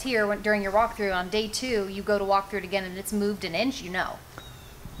one it's here during your walkthrough, on day two you go to walk through it again and it's moved an inch, you know.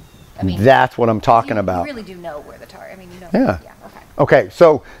 I mean, that's what I'm talking about. You really do know where the target. I mean, you know. Yeah. Yeah. Okay. Okay.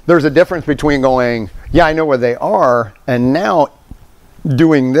 So there's a difference between going, yeah, I know where they are, and now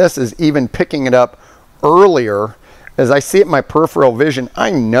doing this is even picking it up earlier. As I see it in my peripheral vision, I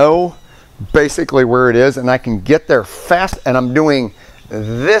know basically where it is, and I can get there fast. And I'm doing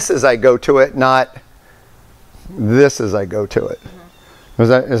this as I go to it, not this as I go to it.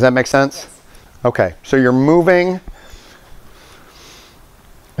 Does that make sense? Yes. Okay, so you're moving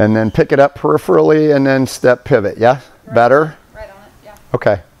and then pick it up peripherally and then step pivot, yeah? Right. Better? Right on it, yeah.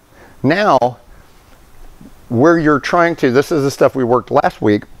 Okay. Now, where you're trying to, this is the stuff we worked last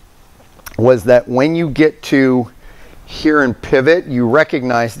week, was that when you get to here and pivot, you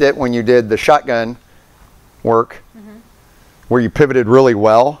recognized it when you did the shotgun work, where you pivoted really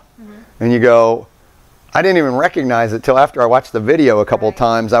well, and you go, I didn't even recognize it till after I watched the video a couple of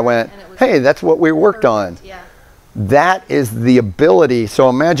times. I went, hey, that's what we worked on. Yeah. That is the ability. So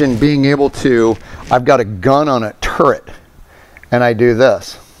imagine being able to, I've got a gun on a turret, and I do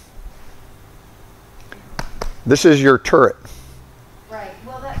this. This is your turret. Right.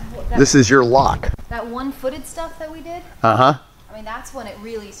 Well, This is your lock. that one-footed stuff that we did. Uh-huh. I mean, that's when it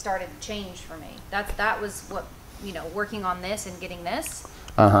really started to change for me. That was what, working on this and getting this.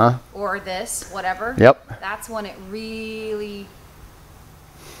 Uh-huh. Or this, whatever. Yep. That's when it really,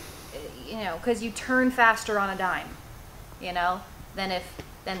 because you turn faster on a dime, than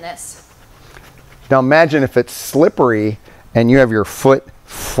this. Now imagine if it's slippery and you have your foot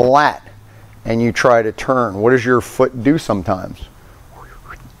flat and you try to turn. What does your foot do sometimes?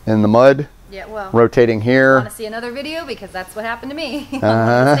 In the mud? Yeah, well. Rotating here. Want to see another video? Because that's what happened to me on one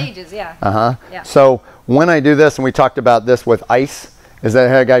of the stages, yeah. Uh-huh. Yeah. So when I do this, and we talked about this with ice is that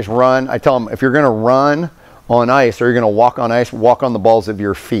I have guys run. I tell them, if you're going to run on ice or you're going to walk on ice, walk on the balls of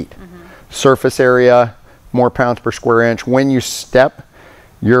your feet. Surface area, more pounds per square inch. When you step,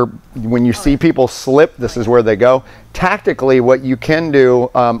 when you see people slip, this is where they go. Tactically, what you can do,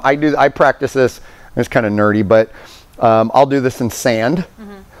 I practice this, it's kind of nerdy, but I'll do this in sand.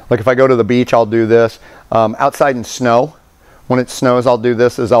 Like if I go to the beach, I'll do this. Outside in snow, when it snows, I'll do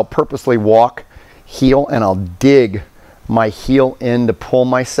this, is I'll purposely walk heel and I'll dig my heel in to pull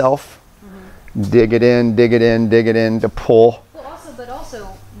myself. Dig it in, dig it in, dig it in to pull. Well, but also,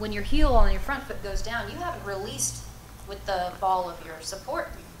 when your heel on your front foot goes down, you haven't released with the ball of your support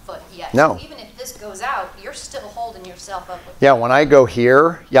foot yet. No. So even if this goes out, you're still holding yourself up. Yeah, when I go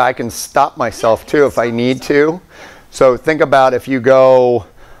here, I can stop myself too if I need to. So think about if you go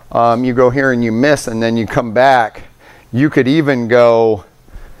here and you miss and then you come back, you could even go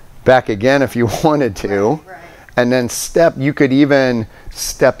back again if you wanted to. Right. And then you could even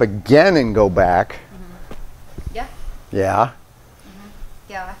step again and go back. Yeah. Yeah.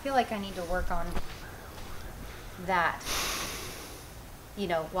 Yeah, I feel like I need to work on that. You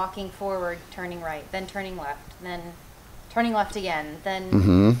know, walking forward, turning right, then turning left, then turning left again,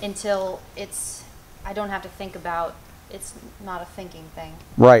 then until I don't have to think about, it's not a thinking thing.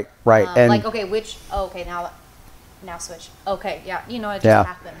 Right, right. And like, okay, now switch. Okay, yeah, you know, it just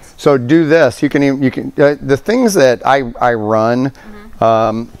happens. So do this. You can the things that I run,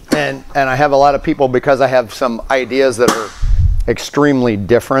 and I have a lot of people, because I have some ideas that are extremely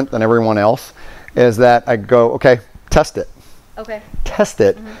different than everyone else, is that I go, okay, test it. Okay. Test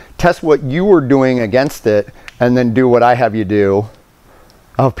it. Test what you were doing against it, and then do what I have you do.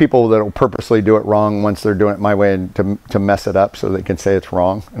 I have people that will purposely do it wrong once they're doing it my way and to mess it up so they can say it's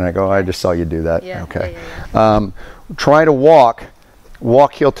wrong. And I go, I just saw you do that. Yeah, okay. Yeah. Try to walk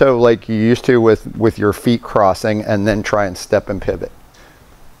heel toe like you used to with your feet crossing, and then try and step and pivot.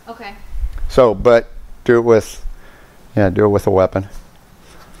 Okay. So, but do it with a weapon.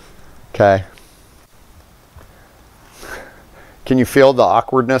 Okay. Can you feel the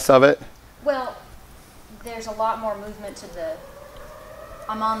awkwardness of it? Well, there's a lot more movement to the.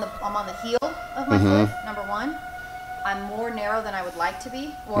 I'm on the heel of my foot. Number one, I'm more narrow than I would like to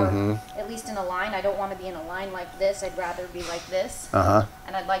be, or at least in a line. I don't want to be in a line like this. I'd rather be like this.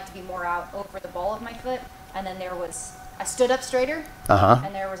 And I'd like to be more out over the ball of my foot. And then I stood up straighter.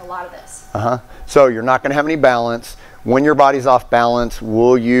 And there was a lot of this. So you're not going to have any balance. When your body's off balance,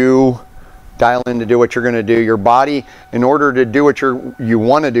 will you dial in to do what you're going to do? Your body, in order to do what you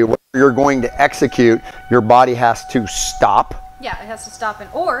want to do, what you're going to execute, your body has to stop. Yeah, it has to stop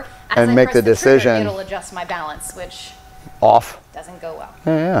and make the decision. Trigger, it'll adjust my balance, which doesn't go well.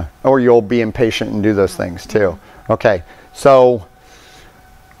 Yeah. Or you'll be impatient and do those things too. Okay. So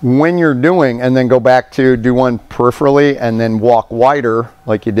when you're doing, and then go back to do one peripherally and then walk wider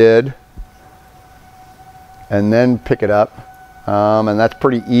like you did, and then pick it up. And that's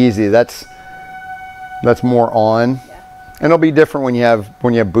pretty easy. That's more on. And it'll be different when you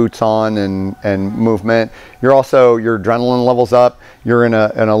have boots on and movement. Your adrenaline levels up. You're in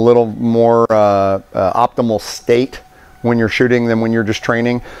a little more optimal state when you're shooting than when you're just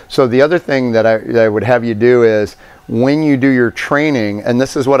training. So the other thing that I would have you do is, when you do your training, and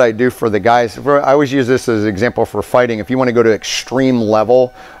this is what I do for the guys. I always use this as an example for fighting. If you want to go to extreme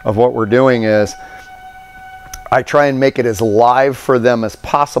level of what we're doing, is I try and make it as live for them as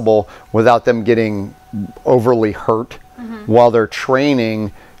possible without them getting overly hurt while they're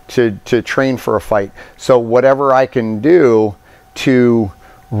training to train for a fight. So whatever I can do to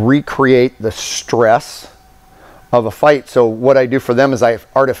recreate the stress of a fight. So what I do for them is I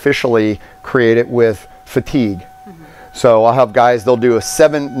artificially create it with fatigue. So I'll have guys, they'll do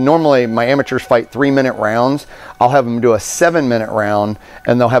normally my amateurs fight 3-minute rounds. I'll have them do a 7-minute round,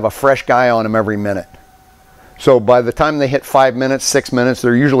 and they'll have a fresh guy on them every minute. So by the time they hit 5 minutes, 6 minutes,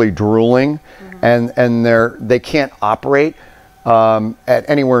 they're usually drooling, and they can't operate at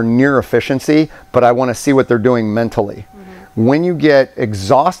anywhere near efficiency, but I want to see what they're doing mentally. When you get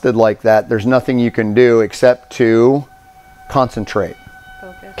exhausted like that, there's nothing you can do except to concentrate.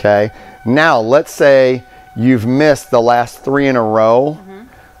 Focus. Okay. Now, let's say you've missed the last 3 in a row.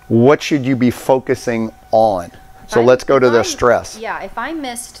 What should you be focusing on? So let's go to the stress. Yeah, if I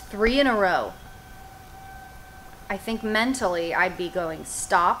missed 3 in a row, I think mentally I'd be going,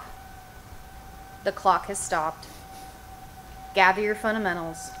 stop. The clock has stopped. Gather your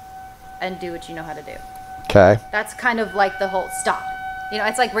fundamentals and do what you know how to do. Okay. That's kind of like the whole stop. You know,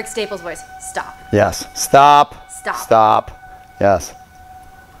 it's like Rick Staples' voice. Stop. Yes. Stop. Stop. Stop. Yes.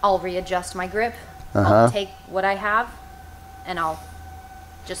 I'll readjust my grip. I'll take what I have and I'll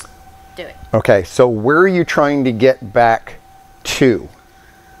just do it. Okay. So where are you trying to get back to?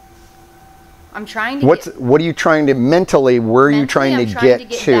 I'm trying to what are you trying to mentally, where are you trying to get to? I'm trying to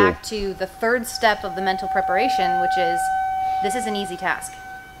get back to the third step of the mental preparation, which is, this is an easy task.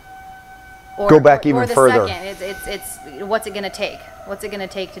 Or, go back even further. Or the second, it's what's it going to take? What's it going to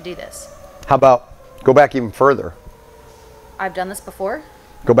take to do this? How about go back even further? I've done this before.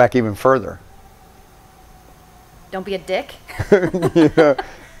 Go back even further. Don't be a dick.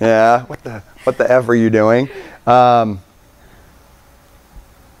 Yeah. What the F are you doing? What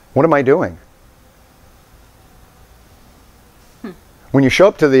am I doing? When you show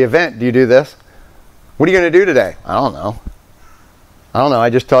up to the event, do you do this? What are you going to do today? I don't know.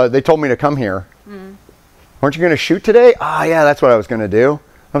 They told me to come here. Aren't you going to shoot today? Ah, yeah, that's what I was going to do.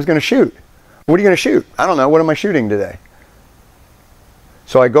 I was going to shoot. What are you going to shoot? I don't know. What am I shooting today?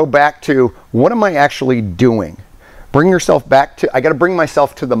 So I go back to, what am I actually doing? Bring yourself back to, I got to bring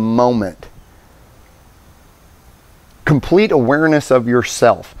myself to the moment. Complete awareness of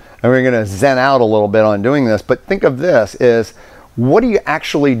yourself. And we're going to zen out a little bit on doing this, but think of this is, what are you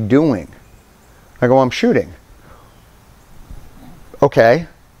actually doing? I go, I'm shooting. Okay,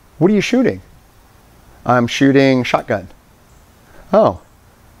 what are you shooting? I'm shooting shotgun. Oh,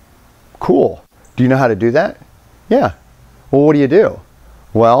 cool. Do you know how to do that? Yeah. Well, what do you do?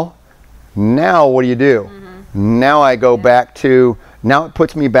 Well, now what do you do? Now I go back to, now it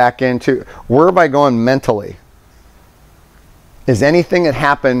puts me back into, where have I gone mentally? Is anything that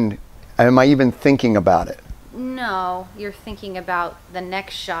happened, am I even thinking about it? No, you're thinking about the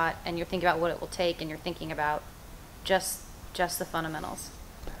next shot, and you're thinking about what it will take, and you're thinking about just the fundamentals.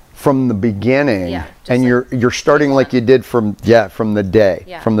 From the beginning, yeah, and you're starting like you did from the day,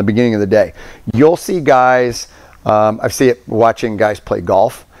 yeah. From the beginning of the day. You'll see guys, I see it watching guys play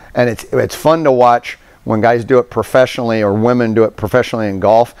golf, and it's fun to watch when guys do it professionally or women do it professionally in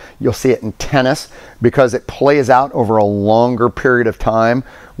golf. You'll see it in tennis because it plays out over a longer period of time.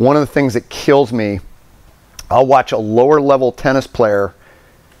 One of the things that kills me, I'll watch a lower level tennis player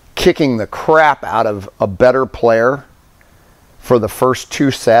kicking the crap out of a better player for the first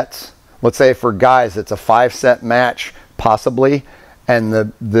 2 sets. Let's say for guys it's a 5-set match possibly, and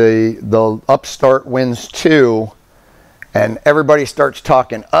the upstart wins 2, and everybody starts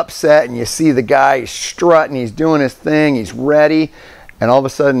talking upset, and you see the guy, he's strutting, he's doing his thing, he's ready, and all of a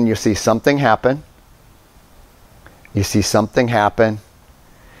sudden you see something happen. You see something happen.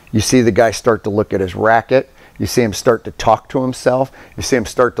 You see the guy start to look at his racket. You see him start to talk to himself. You see him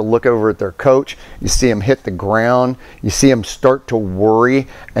start to look over at their coach. You see him hit the ground. You see him start to worry,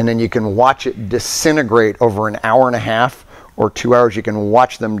 and then you can watch it disintegrate over an hour and a half or 2 hours. You can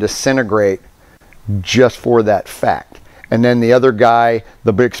watch them disintegrate just for that fact. And then the other guy,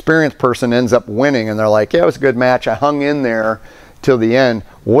 the experienced person, ends up winning, and they're like, yeah, it was a good match. I hung in there till the end.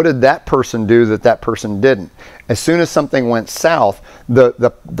 What did that person do that person didn't? As soon as something went south,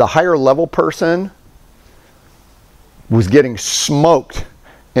 the higher level person was getting smoked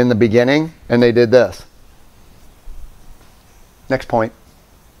in the beginning, and they did this. Next point.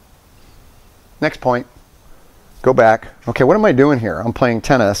 Next point. Go back. Okay, what am I doing here? I'm playing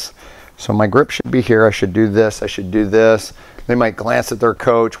tennis. So my grip should be here. I should do this. I should do this. They might glance at their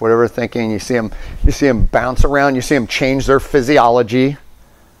coach, whatever thinking. You see them bounce around. You see them change their physiology.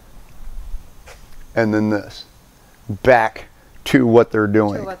 And then this. Back to what they're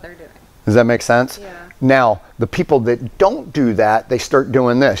doing. To what they're doing. Does that make sense? Yeah. Now, the people that don't do that, they start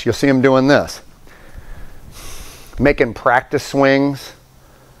doing this. You'll see them doing this. Making practice swings.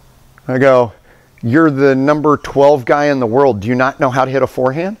 I go, you're the number 12 guy in the world. Do you not know how to hit a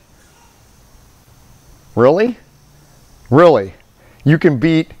forehand? Really? Really? You can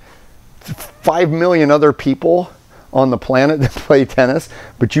beat 5 million other people on the planet that play tennis,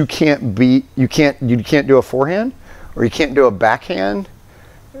 but you can't do a forehand, or you can't do a backhand.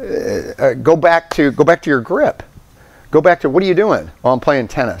 Go back to your grip. Go back to, what are you doing? Oh, I'm playing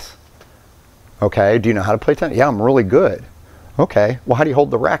tennis. Okay, do you know how to play tennis? Yeah, I'm really good. Okay, well, how do you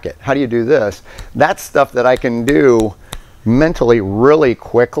hold the racket? How do you do this? That's stuff that I can do mentally really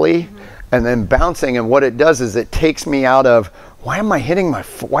quickly, and then bouncing, and what it does is it takes me out of, why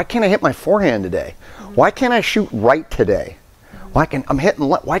can't I hit my forehand today? Why can't I shoot right today? Why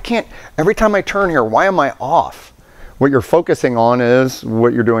can't, every time I turn here, why am I off? What you're focusing on is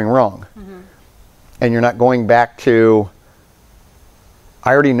what you're doing wrong. And you're not going back to,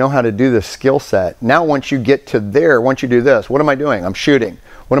 I already know how to do this skill set. Now once you get to there, once you do this, what am I doing? I'm shooting.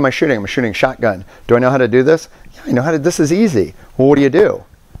 What am I shooting? I'm shooting shotgun. Do I know how to do this? Yeah, I know how to, this is easy. Well, what do you do?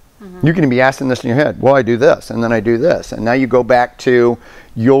 You can be asking this in your head. Well, I do this, and then I do this. And now you'll go back to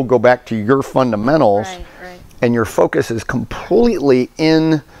your fundamentals, right. And your focus is completely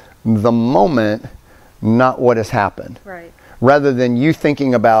in the moment, not what has happened. Right. Rather than you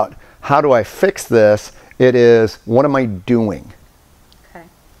thinking about, how do I fix this? It is, what am I doing? Okay.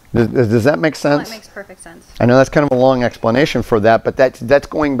 Does that make sense? That makes perfect sense. I know that's kind of a long explanation for that, but that's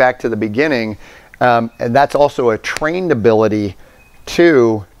going back to the beginning. And that's also a trained ability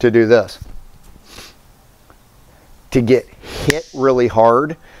to do this. To get hit really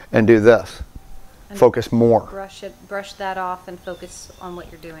hard and do this. And focus more. Brush that off and focus on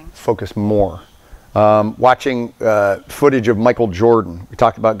what you're doing. Focus more. Watching footage of Michael Jordan, we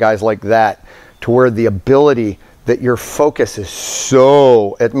talked about guys like that, to where the ability that your focus is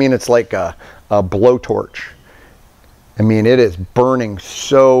so, I mean, it's like a blowtorch. I mean, it is burning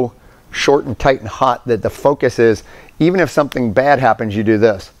so short and tight and hot that the focus is, even if something bad happens, you do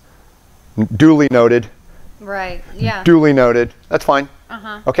this. Duly noted. Right, yeah. Duly noted. That's fine.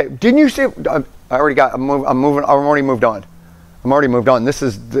 Uh-huh. Okay, didn't you say, I'm already moved on. I'm already moved on.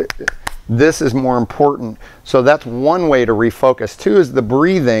 This is more important. So that's one way to refocus. Two is the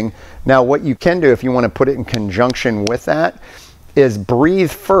breathing. Now what you can do, if you want to put it in conjunction with that, is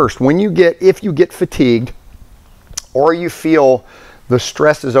breathe first. If you get fatigued, or you feel the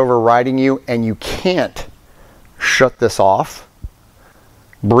stress is overriding you and you can't shut this off,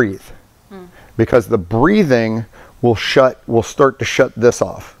 breathe. Because the breathing will start to shut this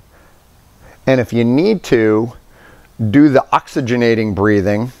off. And if you need to, do the oxygenating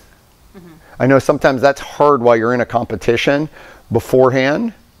breathing. I know sometimes that's hard while you're in a competition.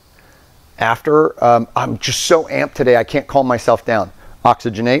 Beforehand, after, I'm just so amped today, I can't calm myself down.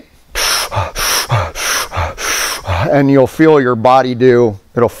 Oxygenate. And you'll feel your body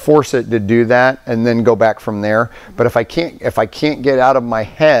it'll force it to do that, and then go back from there. But if I can't get out of my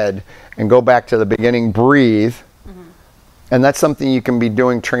head and go back to the beginning, breathe. And that's something you can be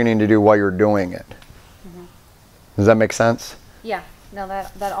training to do while you're doing it. Does that make sense? Yeah, no,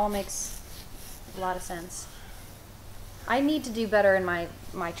 that all makes a lot of sense. I need to do better in my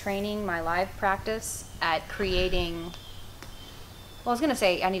training, my live practice at creating, well, I was going to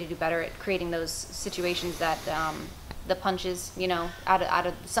say I need to do better at creating those situations that the punches, out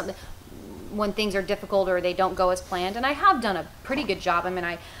of something, when things are difficult or they don't go as planned. And I have done a pretty good job. I mean,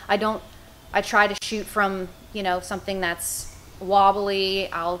 I try to shoot from, something that's wobbly.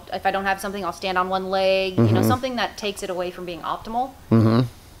 If I don't have something, I'll stand on one leg, something that takes it away from being optimal.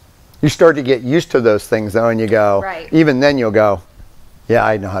 You start to get used to those things though, and you go, right. Even then you'll go, yeah,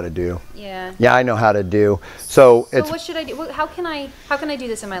 I know how to do. Yeah. Yeah, I know how to do. So what should I do? How can I do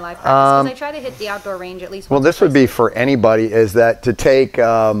this in my life practice? Because I try to hit the outdoor range at least once. Well, this would be for anybody, is that to take,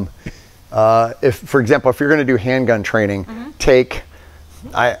 if, for example, if you're going to do handgun training, take,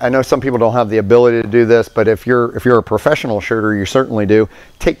 I know some people don't have the ability to do this, but if you're a professional shooter, you certainly do.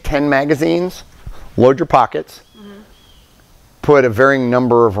 Take 10 magazines, load your pockets, put a varying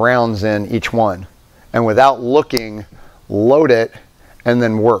number of rounds in each one, and without looking, load it, and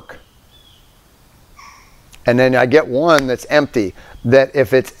then work. And then I get one that's empty, that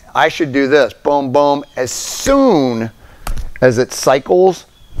if I should do this, boom, boom, as soon as it cycles,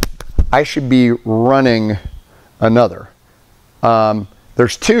 I should be running another.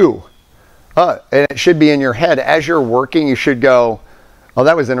 There's two, and it should be in your head. As you're working, you should go, oh,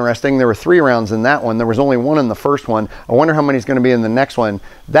 that was interesting. There were 3 rounds in that one. There was only 1 in the first one. I wonder how many is going to be in the next one.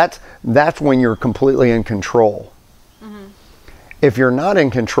 That's when you're completely in control. If you're not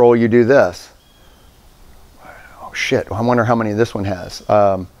in control, you do this. Oh shit! I wonder how many this one has.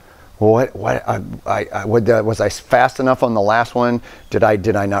 Was I fast enough on the last one? Did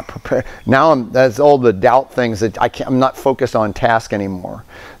I not prepare? Now that's all the doubt things that I'm not focused on task anymore.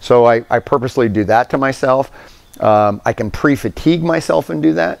 So I purposely do that to myself. I can pre-fatigue myself and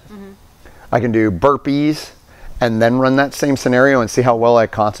do that. I can do burpees and then run that same scenario and see how well I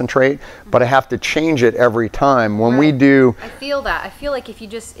concentrate. But I have to change it every time. When we do... I feel that. I feel like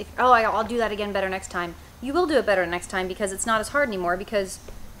I'll do that again better next time. You will do it better next time because it's not as hard anymore because...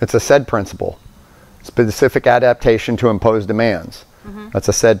 It's a SAID principle. Specific adaptation to imposed demands. That's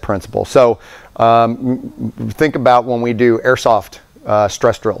a SAID principle. So think about when we do airsoft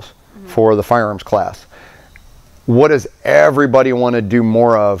stress drills for the firearms class. What does everybody want to do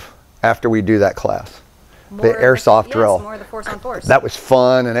more of after we do that class? The airsoft drill. More of the force on force. That was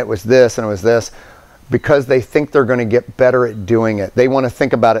fun, and it was this, and it was this. Because they think they're going to get better at doing it. They want to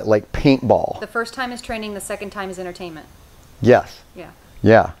think about it like paintball. The first time is training, the second time is entertainment. Yes. Yeah.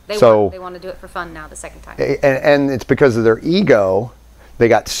 Yeah. They want to do it for fun now the second time. And it's because of their ego. They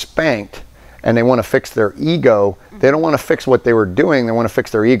got spanked, and they want to fix their ego. They don't want to fix what they were doing. They want to fix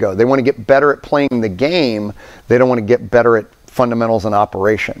their ego. They want to get better at playing the game. They don't want to get better at fundamentals and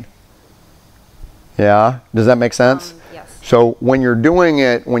operation. Yeah? Does that make sense? Yes. So when you're doing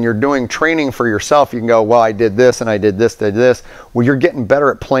it, when you're doing training for yourself, you can go, well, I did this and I did this, did this. Well, you're getting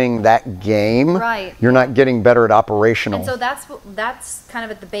better at playing that game. Right. You're not getting better at operational. And so that's kind of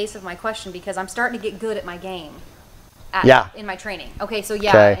at the base of my question, because I'm starting to get good at my game. In my training. Okay, so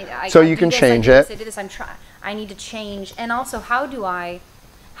yeah. Okay. So you can change it. I do this. I need to change. And also, how do I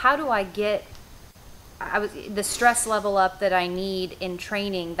get the stress level up that I need in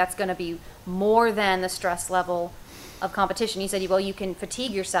training? That's going to be more than the stress level of competition. You said, well, you can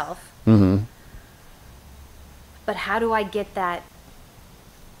fatigue yourself. Mm-hmm. But how do I get that?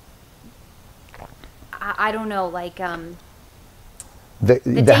 I don't know, like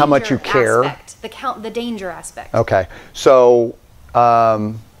the how much you care. Aspect, the danger aspect. Okay, so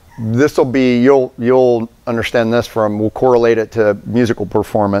this will be, you'll understand this from, we'll correlate it to musical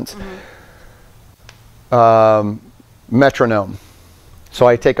performance. Mm-hmm. Metronome. So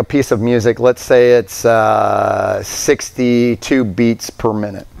I take a piece of music, let's say it's 62 beats per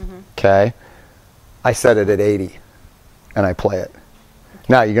minute, okay? I set it at 80 and I play it.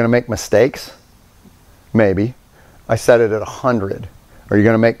 Now, you're gonna make mistakes? Maybe. I set it at 100. Are you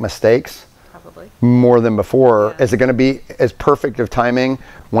gonna make mistakes? Probably. More than before. Yeah. Is it gonna be as perfect of timing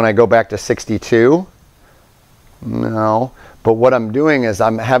when I go back to 62? No. But what I'm doing is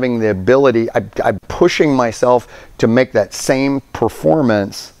I'm having the ability, I'm pushing myself to make that same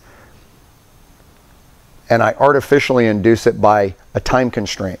performance, and I artificially induce it by a time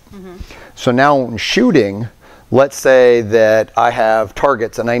constraint. Mm-hmm. So now in shooting, let's say that I have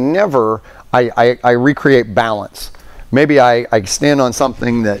targets and I recreate balance. Maybe I stand on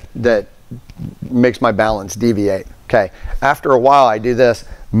something that makes my balance deviate. Okay, after a while I do this.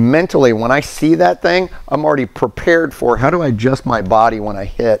 Mentally, when I see that thing, I'm already prepared for how do I adjust my body when I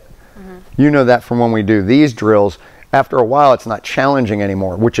hit. Mm-hmm. You know that from when we do these drills. After a while, it's not challenging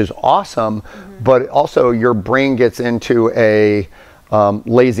anymore, which is awesome, but also your brain gets into a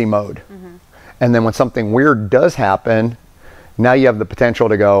lazy mode. Mm-hmm. And then when something weird does happen, now you have the potential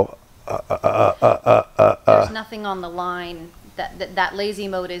to go, There's nothing on the line. That lazy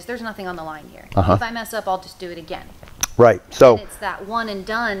mode is, there's nothing on the line here. Uh-huh. If I mess up, I'll just do it again. Right. So and it's that one and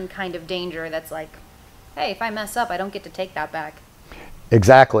done kind of danger that's like, hey, if I mess up, I don't get to take that back.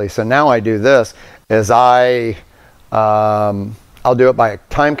 Exactly. So now I do this is I'll do it by a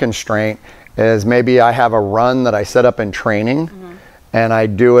time constraint. Is maybe I have a run that I set up in training, and I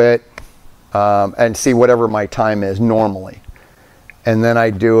do it and see whatever my time is normally, and then I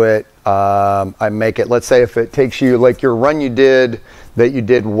do it. I make it. Let's say if it takes you, like your run you did that you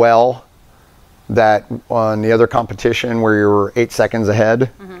did well, that on the other competition where you were 8 seconds ahead.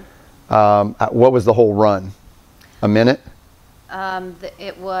 What was the whole run? A minute?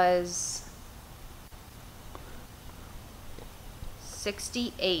 It was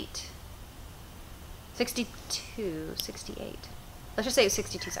 68. 62, 68. Let's just say it's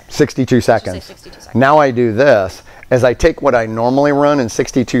 62 seconds. 62 seconds. Let's just say 62 seconds. Now I do this, as I take what I normally run in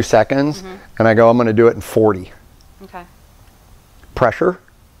 62 seconds, and I go, I'm gonna do it in 40. Okay. Pressure?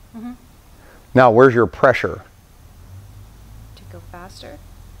 Now, where's your pressure? To go faster?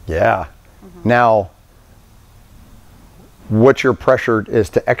 Yeah. Now, what's your pressure is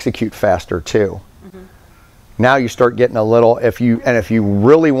to execute faster too. Now you start getting a little, if you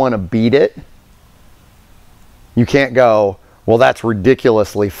really want to beat it, you can't go, well, that's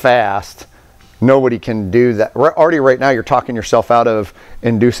ridiculously fast. Nobody can do that. Already right now you're talking yourself out of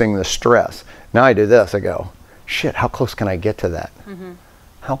inducing the stress. Now I do this, I go, shit, how close can I get to that?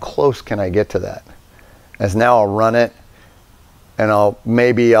 How close can I get to that? As now I'll run it, and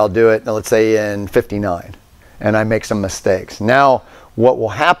maybe I'll do it, let's say in 59, and I make some mistakes. Now what will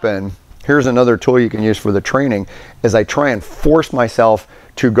happen, here's another tool you can use for the training, is I try and force myself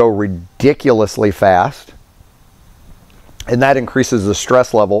to go ridiculously fast, and that increases the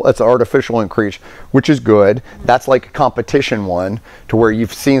stress level. It's an artificial increase, which is good. That's like a competition one, to where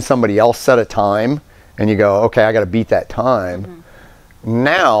you've seen somebody else set a time, and you go, okay, I gotta beat that time.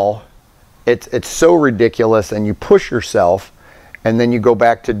 Now it's so ridiculous, and you push yourself, and then you go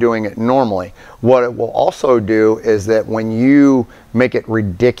back to doing it normally. What it will also do is that when you make it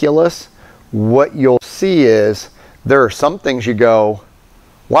ridiculous, what you'll see is there are some things you go,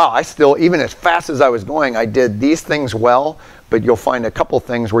 wow, I still, even as fast as I was going, I did these things well, but you'll find a couple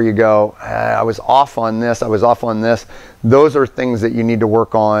things where you go, I was off on this, I was off on this. Those are things that you need to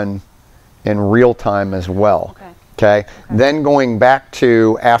work on in real time as well. Okay. Then going back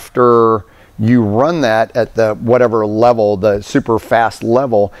to after you run that at the whatever level, the super fast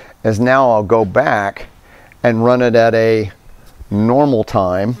level, is now I'll go back and run it at a normal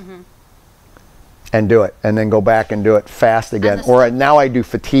time, and do it, and then go back and do it fast again. Or now I do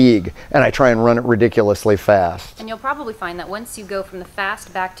fatigue, and I try and run it ridiculously fast. And you'll probably find that once you go from the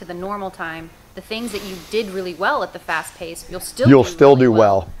fast back to the normal time, the things that you did really well at the fast pace, you'll still do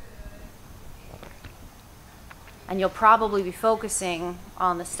well. And you'll probably be focusing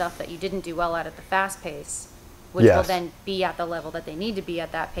on the stuff that you didn't do well at the fast pace, which will then be at the level that they need to be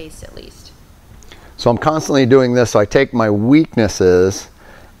at that pace at least. So I'm constantly doing this. So I take my weaknesses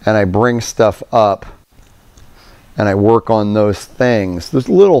and I bring stuff up and I work on those things, those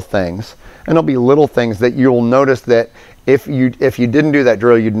little things. And there'll be little things that you'll notice that if you didn't do that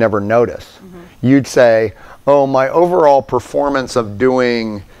drill, you'd never notice. You'd say, oh, my overall performance of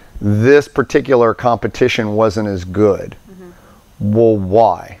doing this particular competition wasn't as good. Well,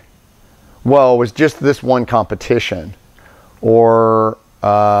 why? Well, it was just this one competition. Or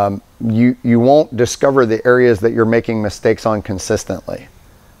you won't discover the areas that you're making mistakes on consistently.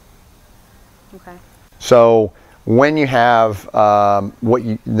 Okay. So when you have what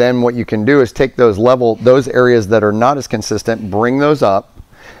you can do is take those areas that are not as consistent, bring those up,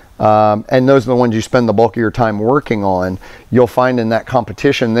 and those are the ones you spend the bulk of your time working on. You'll find in that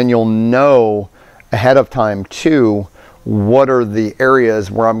competition, then you'll know ahead of time too, what are the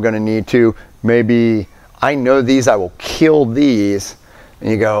areas where I'm going to need to, maybe I know these, I will kill these, and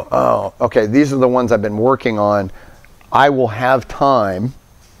you go, oh, okay, these are the ones I've been working on. I will have time.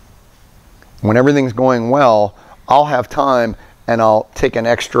 When everything's going well, I'll have time and I'll take an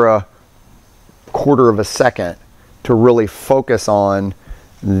extra quarter of a second to really focus on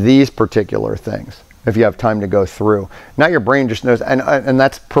these particular things if you have time to go through. Now your brain just knows, and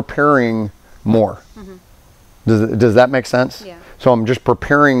that's preparing more. Does that make sense? Yeah. So I'm just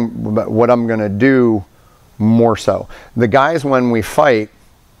preparing what I'm going to do more so. The guys, when we fight,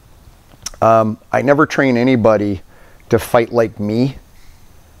 I never train anybody to fight like me.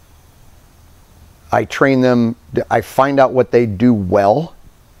 I train them, I find out what they do well,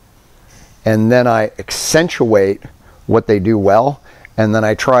 and then I accentuate what they do well, and then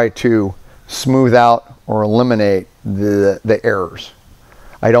I try to smooth out or eliminate the errors.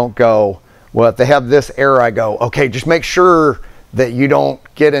 I don't go, well, if they have this error, I go, okay, just make sure that you don't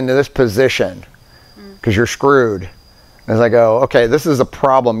get into this position because you're screwed. As I go, okay, this is a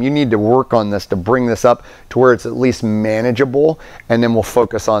problem. You need to work on this to bring this up to where it's at least manageable, and then we'll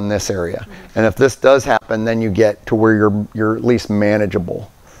focus on this area. And if this does happen, then you get to where you're at least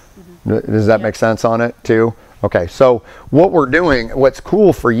manageable. Does that make sense on it too? Okay, so what we're doing, what's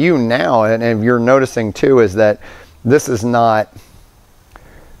cool for you now, and you're noticing too, is that this is not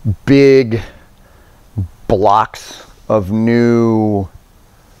big blocks of new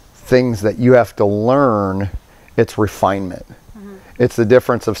things that you have to learn. It's refinement. It's the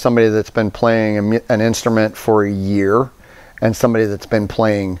difference of somebody that's been playing an instrument for a year and somebody that's been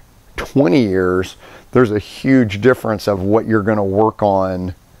playing 20 years. There's a huge difference of what you're going to work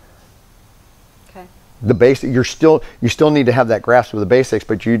on. Okay. The basic, you still need to have that grasp of the basics,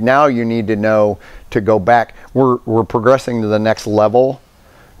 but now you need to know to go back. We're progressing to the next level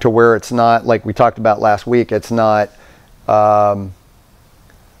to where it's not like we talked about last week. It's not, man,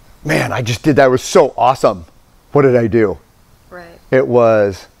 I just did that. It was so awesome. What did I do? Right. It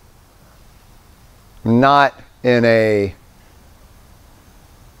was not in a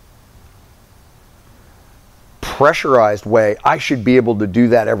pressurized way. I should be able to do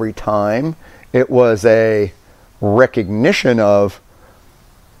that every time. It was a recognition of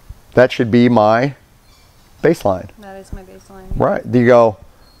that should be my baseline. That is my baseline. Right. You go,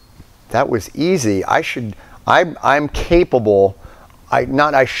 that was easy. I'm capable.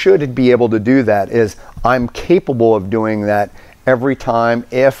 I should be able to do that, is I'm capable of doing that every time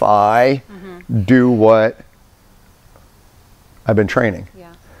if I do what I've been training.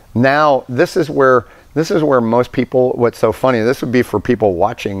 Yeah. Now, this is where most people, what's so funny, this would be for people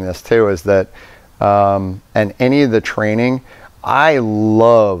watching this too, is that, and any of the training, I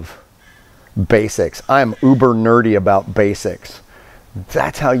love basics. I'm uber nerdy about basics.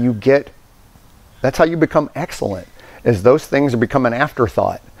 That's how you become excellent. Is those things become an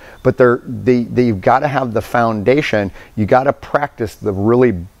afterthought, but you've got to have the foundation. You got to practice the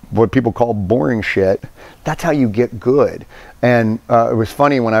really what people call boring shit. That's how you get good. And it was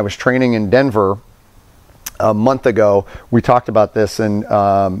funny when I was training in Denver a month ago. We talked about this, and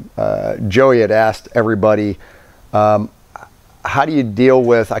Joey had asked everybody, "How do you deal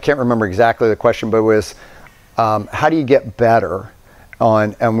with?" I can't remember exactly the question, but it was, "How do you get better?"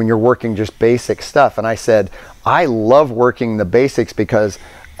 And when you're working just basic stuff. And I said, I love working the basics because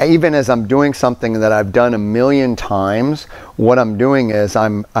even as I'm doing something that I've done a million times, what I'm doing is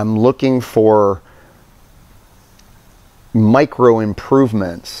I'm looking for micro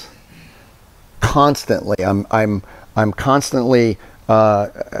improvements constantly. I'm constantly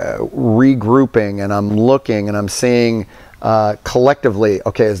regrouping, and I'm looking, and I'm seeing collectively,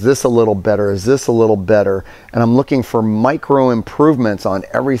 okay, is this a little better? Is this a little better? And I'm looking for micro improvements on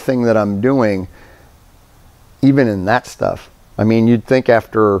everything that I'm doing, even in that stuff. I mean, you'd think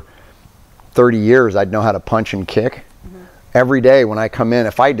after 30 years I'd know how to punch and kick. Every day when I come in,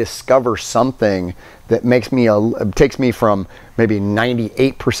 if I discover something that makes me takes me from maybe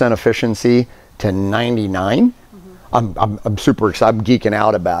 98% efficiency to 99, I'm super excited. I'm geeking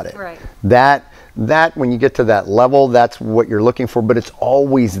out about it. Right. That when you get to that level, that's what you're looking for, but it's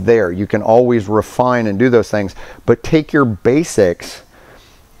always there. You can always refine and do those things, but take your basics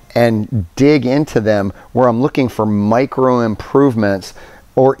and dig into them, where I'm looking for micro improvements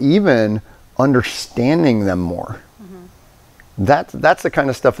or even understanding them more. That's the kind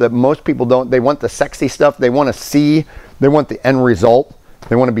of stuff that most people don't. They want the sexy stuff. They want to see, they want the end result.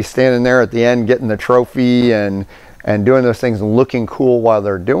 They want to be standing there at the end getting the trophy and doing those things and looking cool while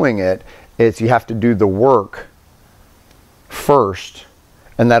they're doing it. It's, you have to do the work first,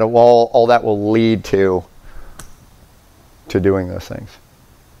 and that all that will lead to doing those things.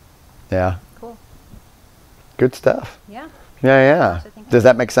 Yeah. Cool. Good stuff. Yeah. Yeah. Does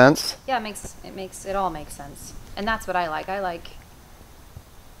that make sense? Yeah, it all makes sense. And that's what I like. I like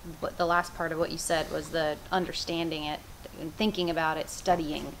what the last part of what you said was the understanding it and thinking about it,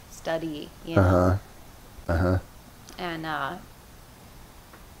 study, you know. And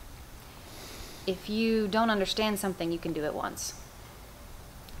if you don't understand something, you can do it once.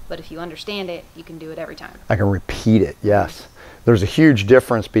 But if you understand it, you can do it every time. I can repeat it, yes. There's a huge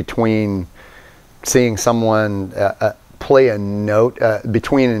difference between seeing someone play a note,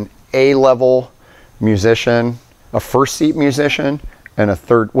 between an A-level musician, a first seat musician, and a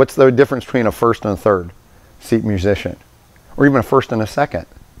third. What's the difference between a first and a third seat musician? Or even a first and a second?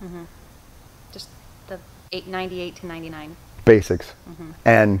 Just the 98 to 99. Basics.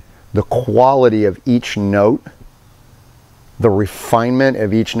 And the quality of each note, the refinement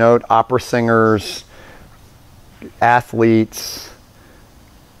of each note, opera singers, athletes,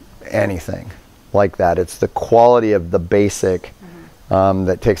 anything like that. It's the quality of the basic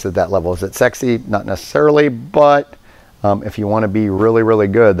that takes it at that level. Is it sexy? Not necessarily, but if you want to be really, really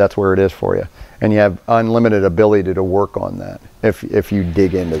good, that's where it is for you. And you have unlimited ability to work on that if you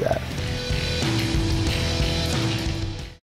dig into that.